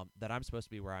 that I'm supposed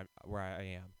to be where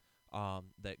I am.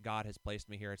 That God has placed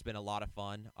me here. It's been a lot of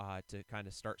fun to kind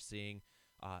of start seeing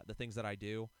the things that I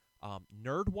do.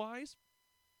 Nerd wise,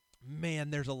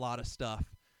 man, there's a lot of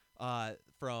stuff.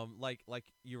 From like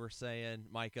you were saying,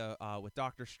 Micah, with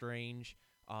Doctor Strange,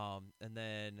 and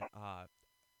then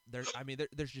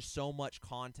there's just so much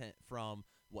content from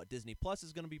what Disney Plus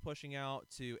is going to be pushing out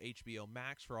to HBO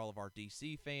Max for all of our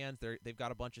DC fans. They've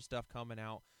got a bunch of stuff coming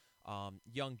out.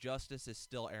 Young Justice is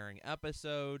still airing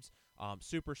episodes.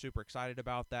 Super, super excited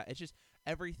about that. It's just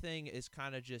everything is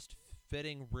kind of just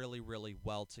fitting really, really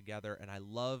well together, and I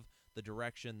love the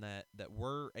direction that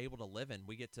we're able to live in.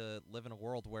 We get to live in a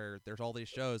world where there's all these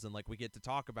shows and like we get to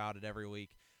talk about it every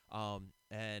week.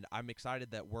 And I'm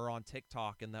excited that we're on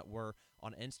TikTok and that we're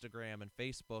on Instagram and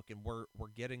Facebook and we're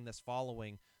getting this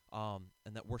following,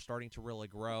 and that we're starting to really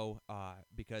grow,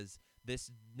 because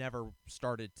this never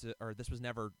started to, or this was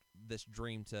never this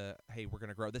dream to, hey, we're going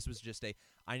to grow. This was just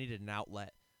I needed an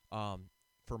outlet,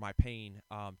 for my pain,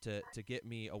 to get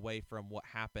me away from what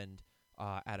happened,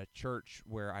 at a church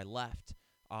where I left.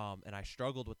 And I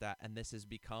struggled with that, and this has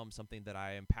become something that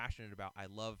I am passionate about. I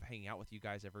love hanging out with you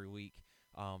guys every week,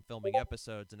 filming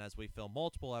episodes, and as we film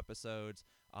multiple episodes,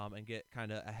 and get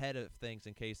kind of ahead of things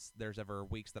in case there's ever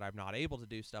weeks that I'm not able to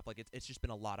do stuff, like it's just been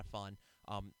a lot of fun,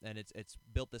 and it's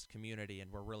built this community,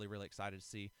 and we're really, really excited to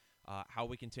see how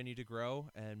we continue to grow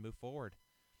and move forward.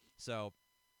 So,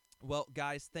 well,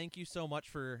 guys, thank you so much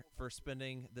for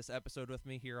spending this episode with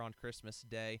me here on Christmas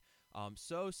Day.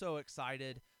 So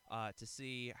excited to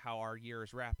see how our year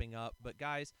is wrapping up. But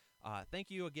guys, thank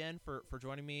you again for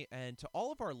joining me, and to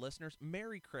all of our listeners,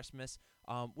 Merry Christmas.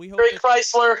 We hope Great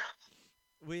Chrysler.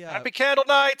 Happy Candle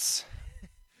Nights.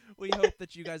 We hope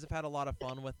that you guys have had a lot of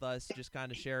fun with us, just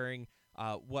kind of sharing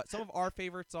what some of our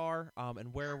favorites are,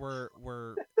 and where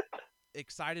we're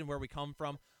excited and where we come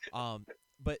from.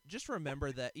 But just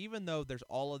remember that even though there's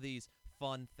all of these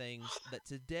fun things, that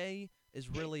today is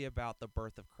really about the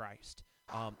birth of Christ.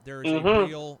 There is a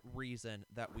real reason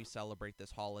that we celebrate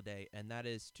this holiday, and that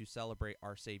is to celebrate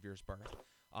our Savior's birth.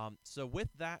 So with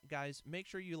that, guys, make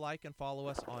sure you like and follow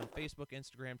us on Facebook,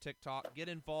 Instagram, TikTok. Get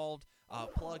involved.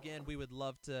 Plug in. We would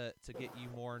love to get you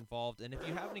more involved. And if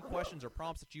you have any questions or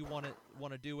prompts that you want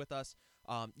to do with us,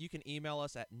 you can email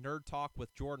us at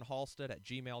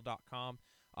nerdtalkwithjordanhalstead@gmail.com.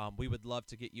 We would love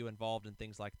to get you involved in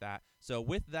things like that. So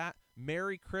with that,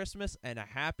 Merry Christmas and a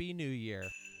Happy New Year.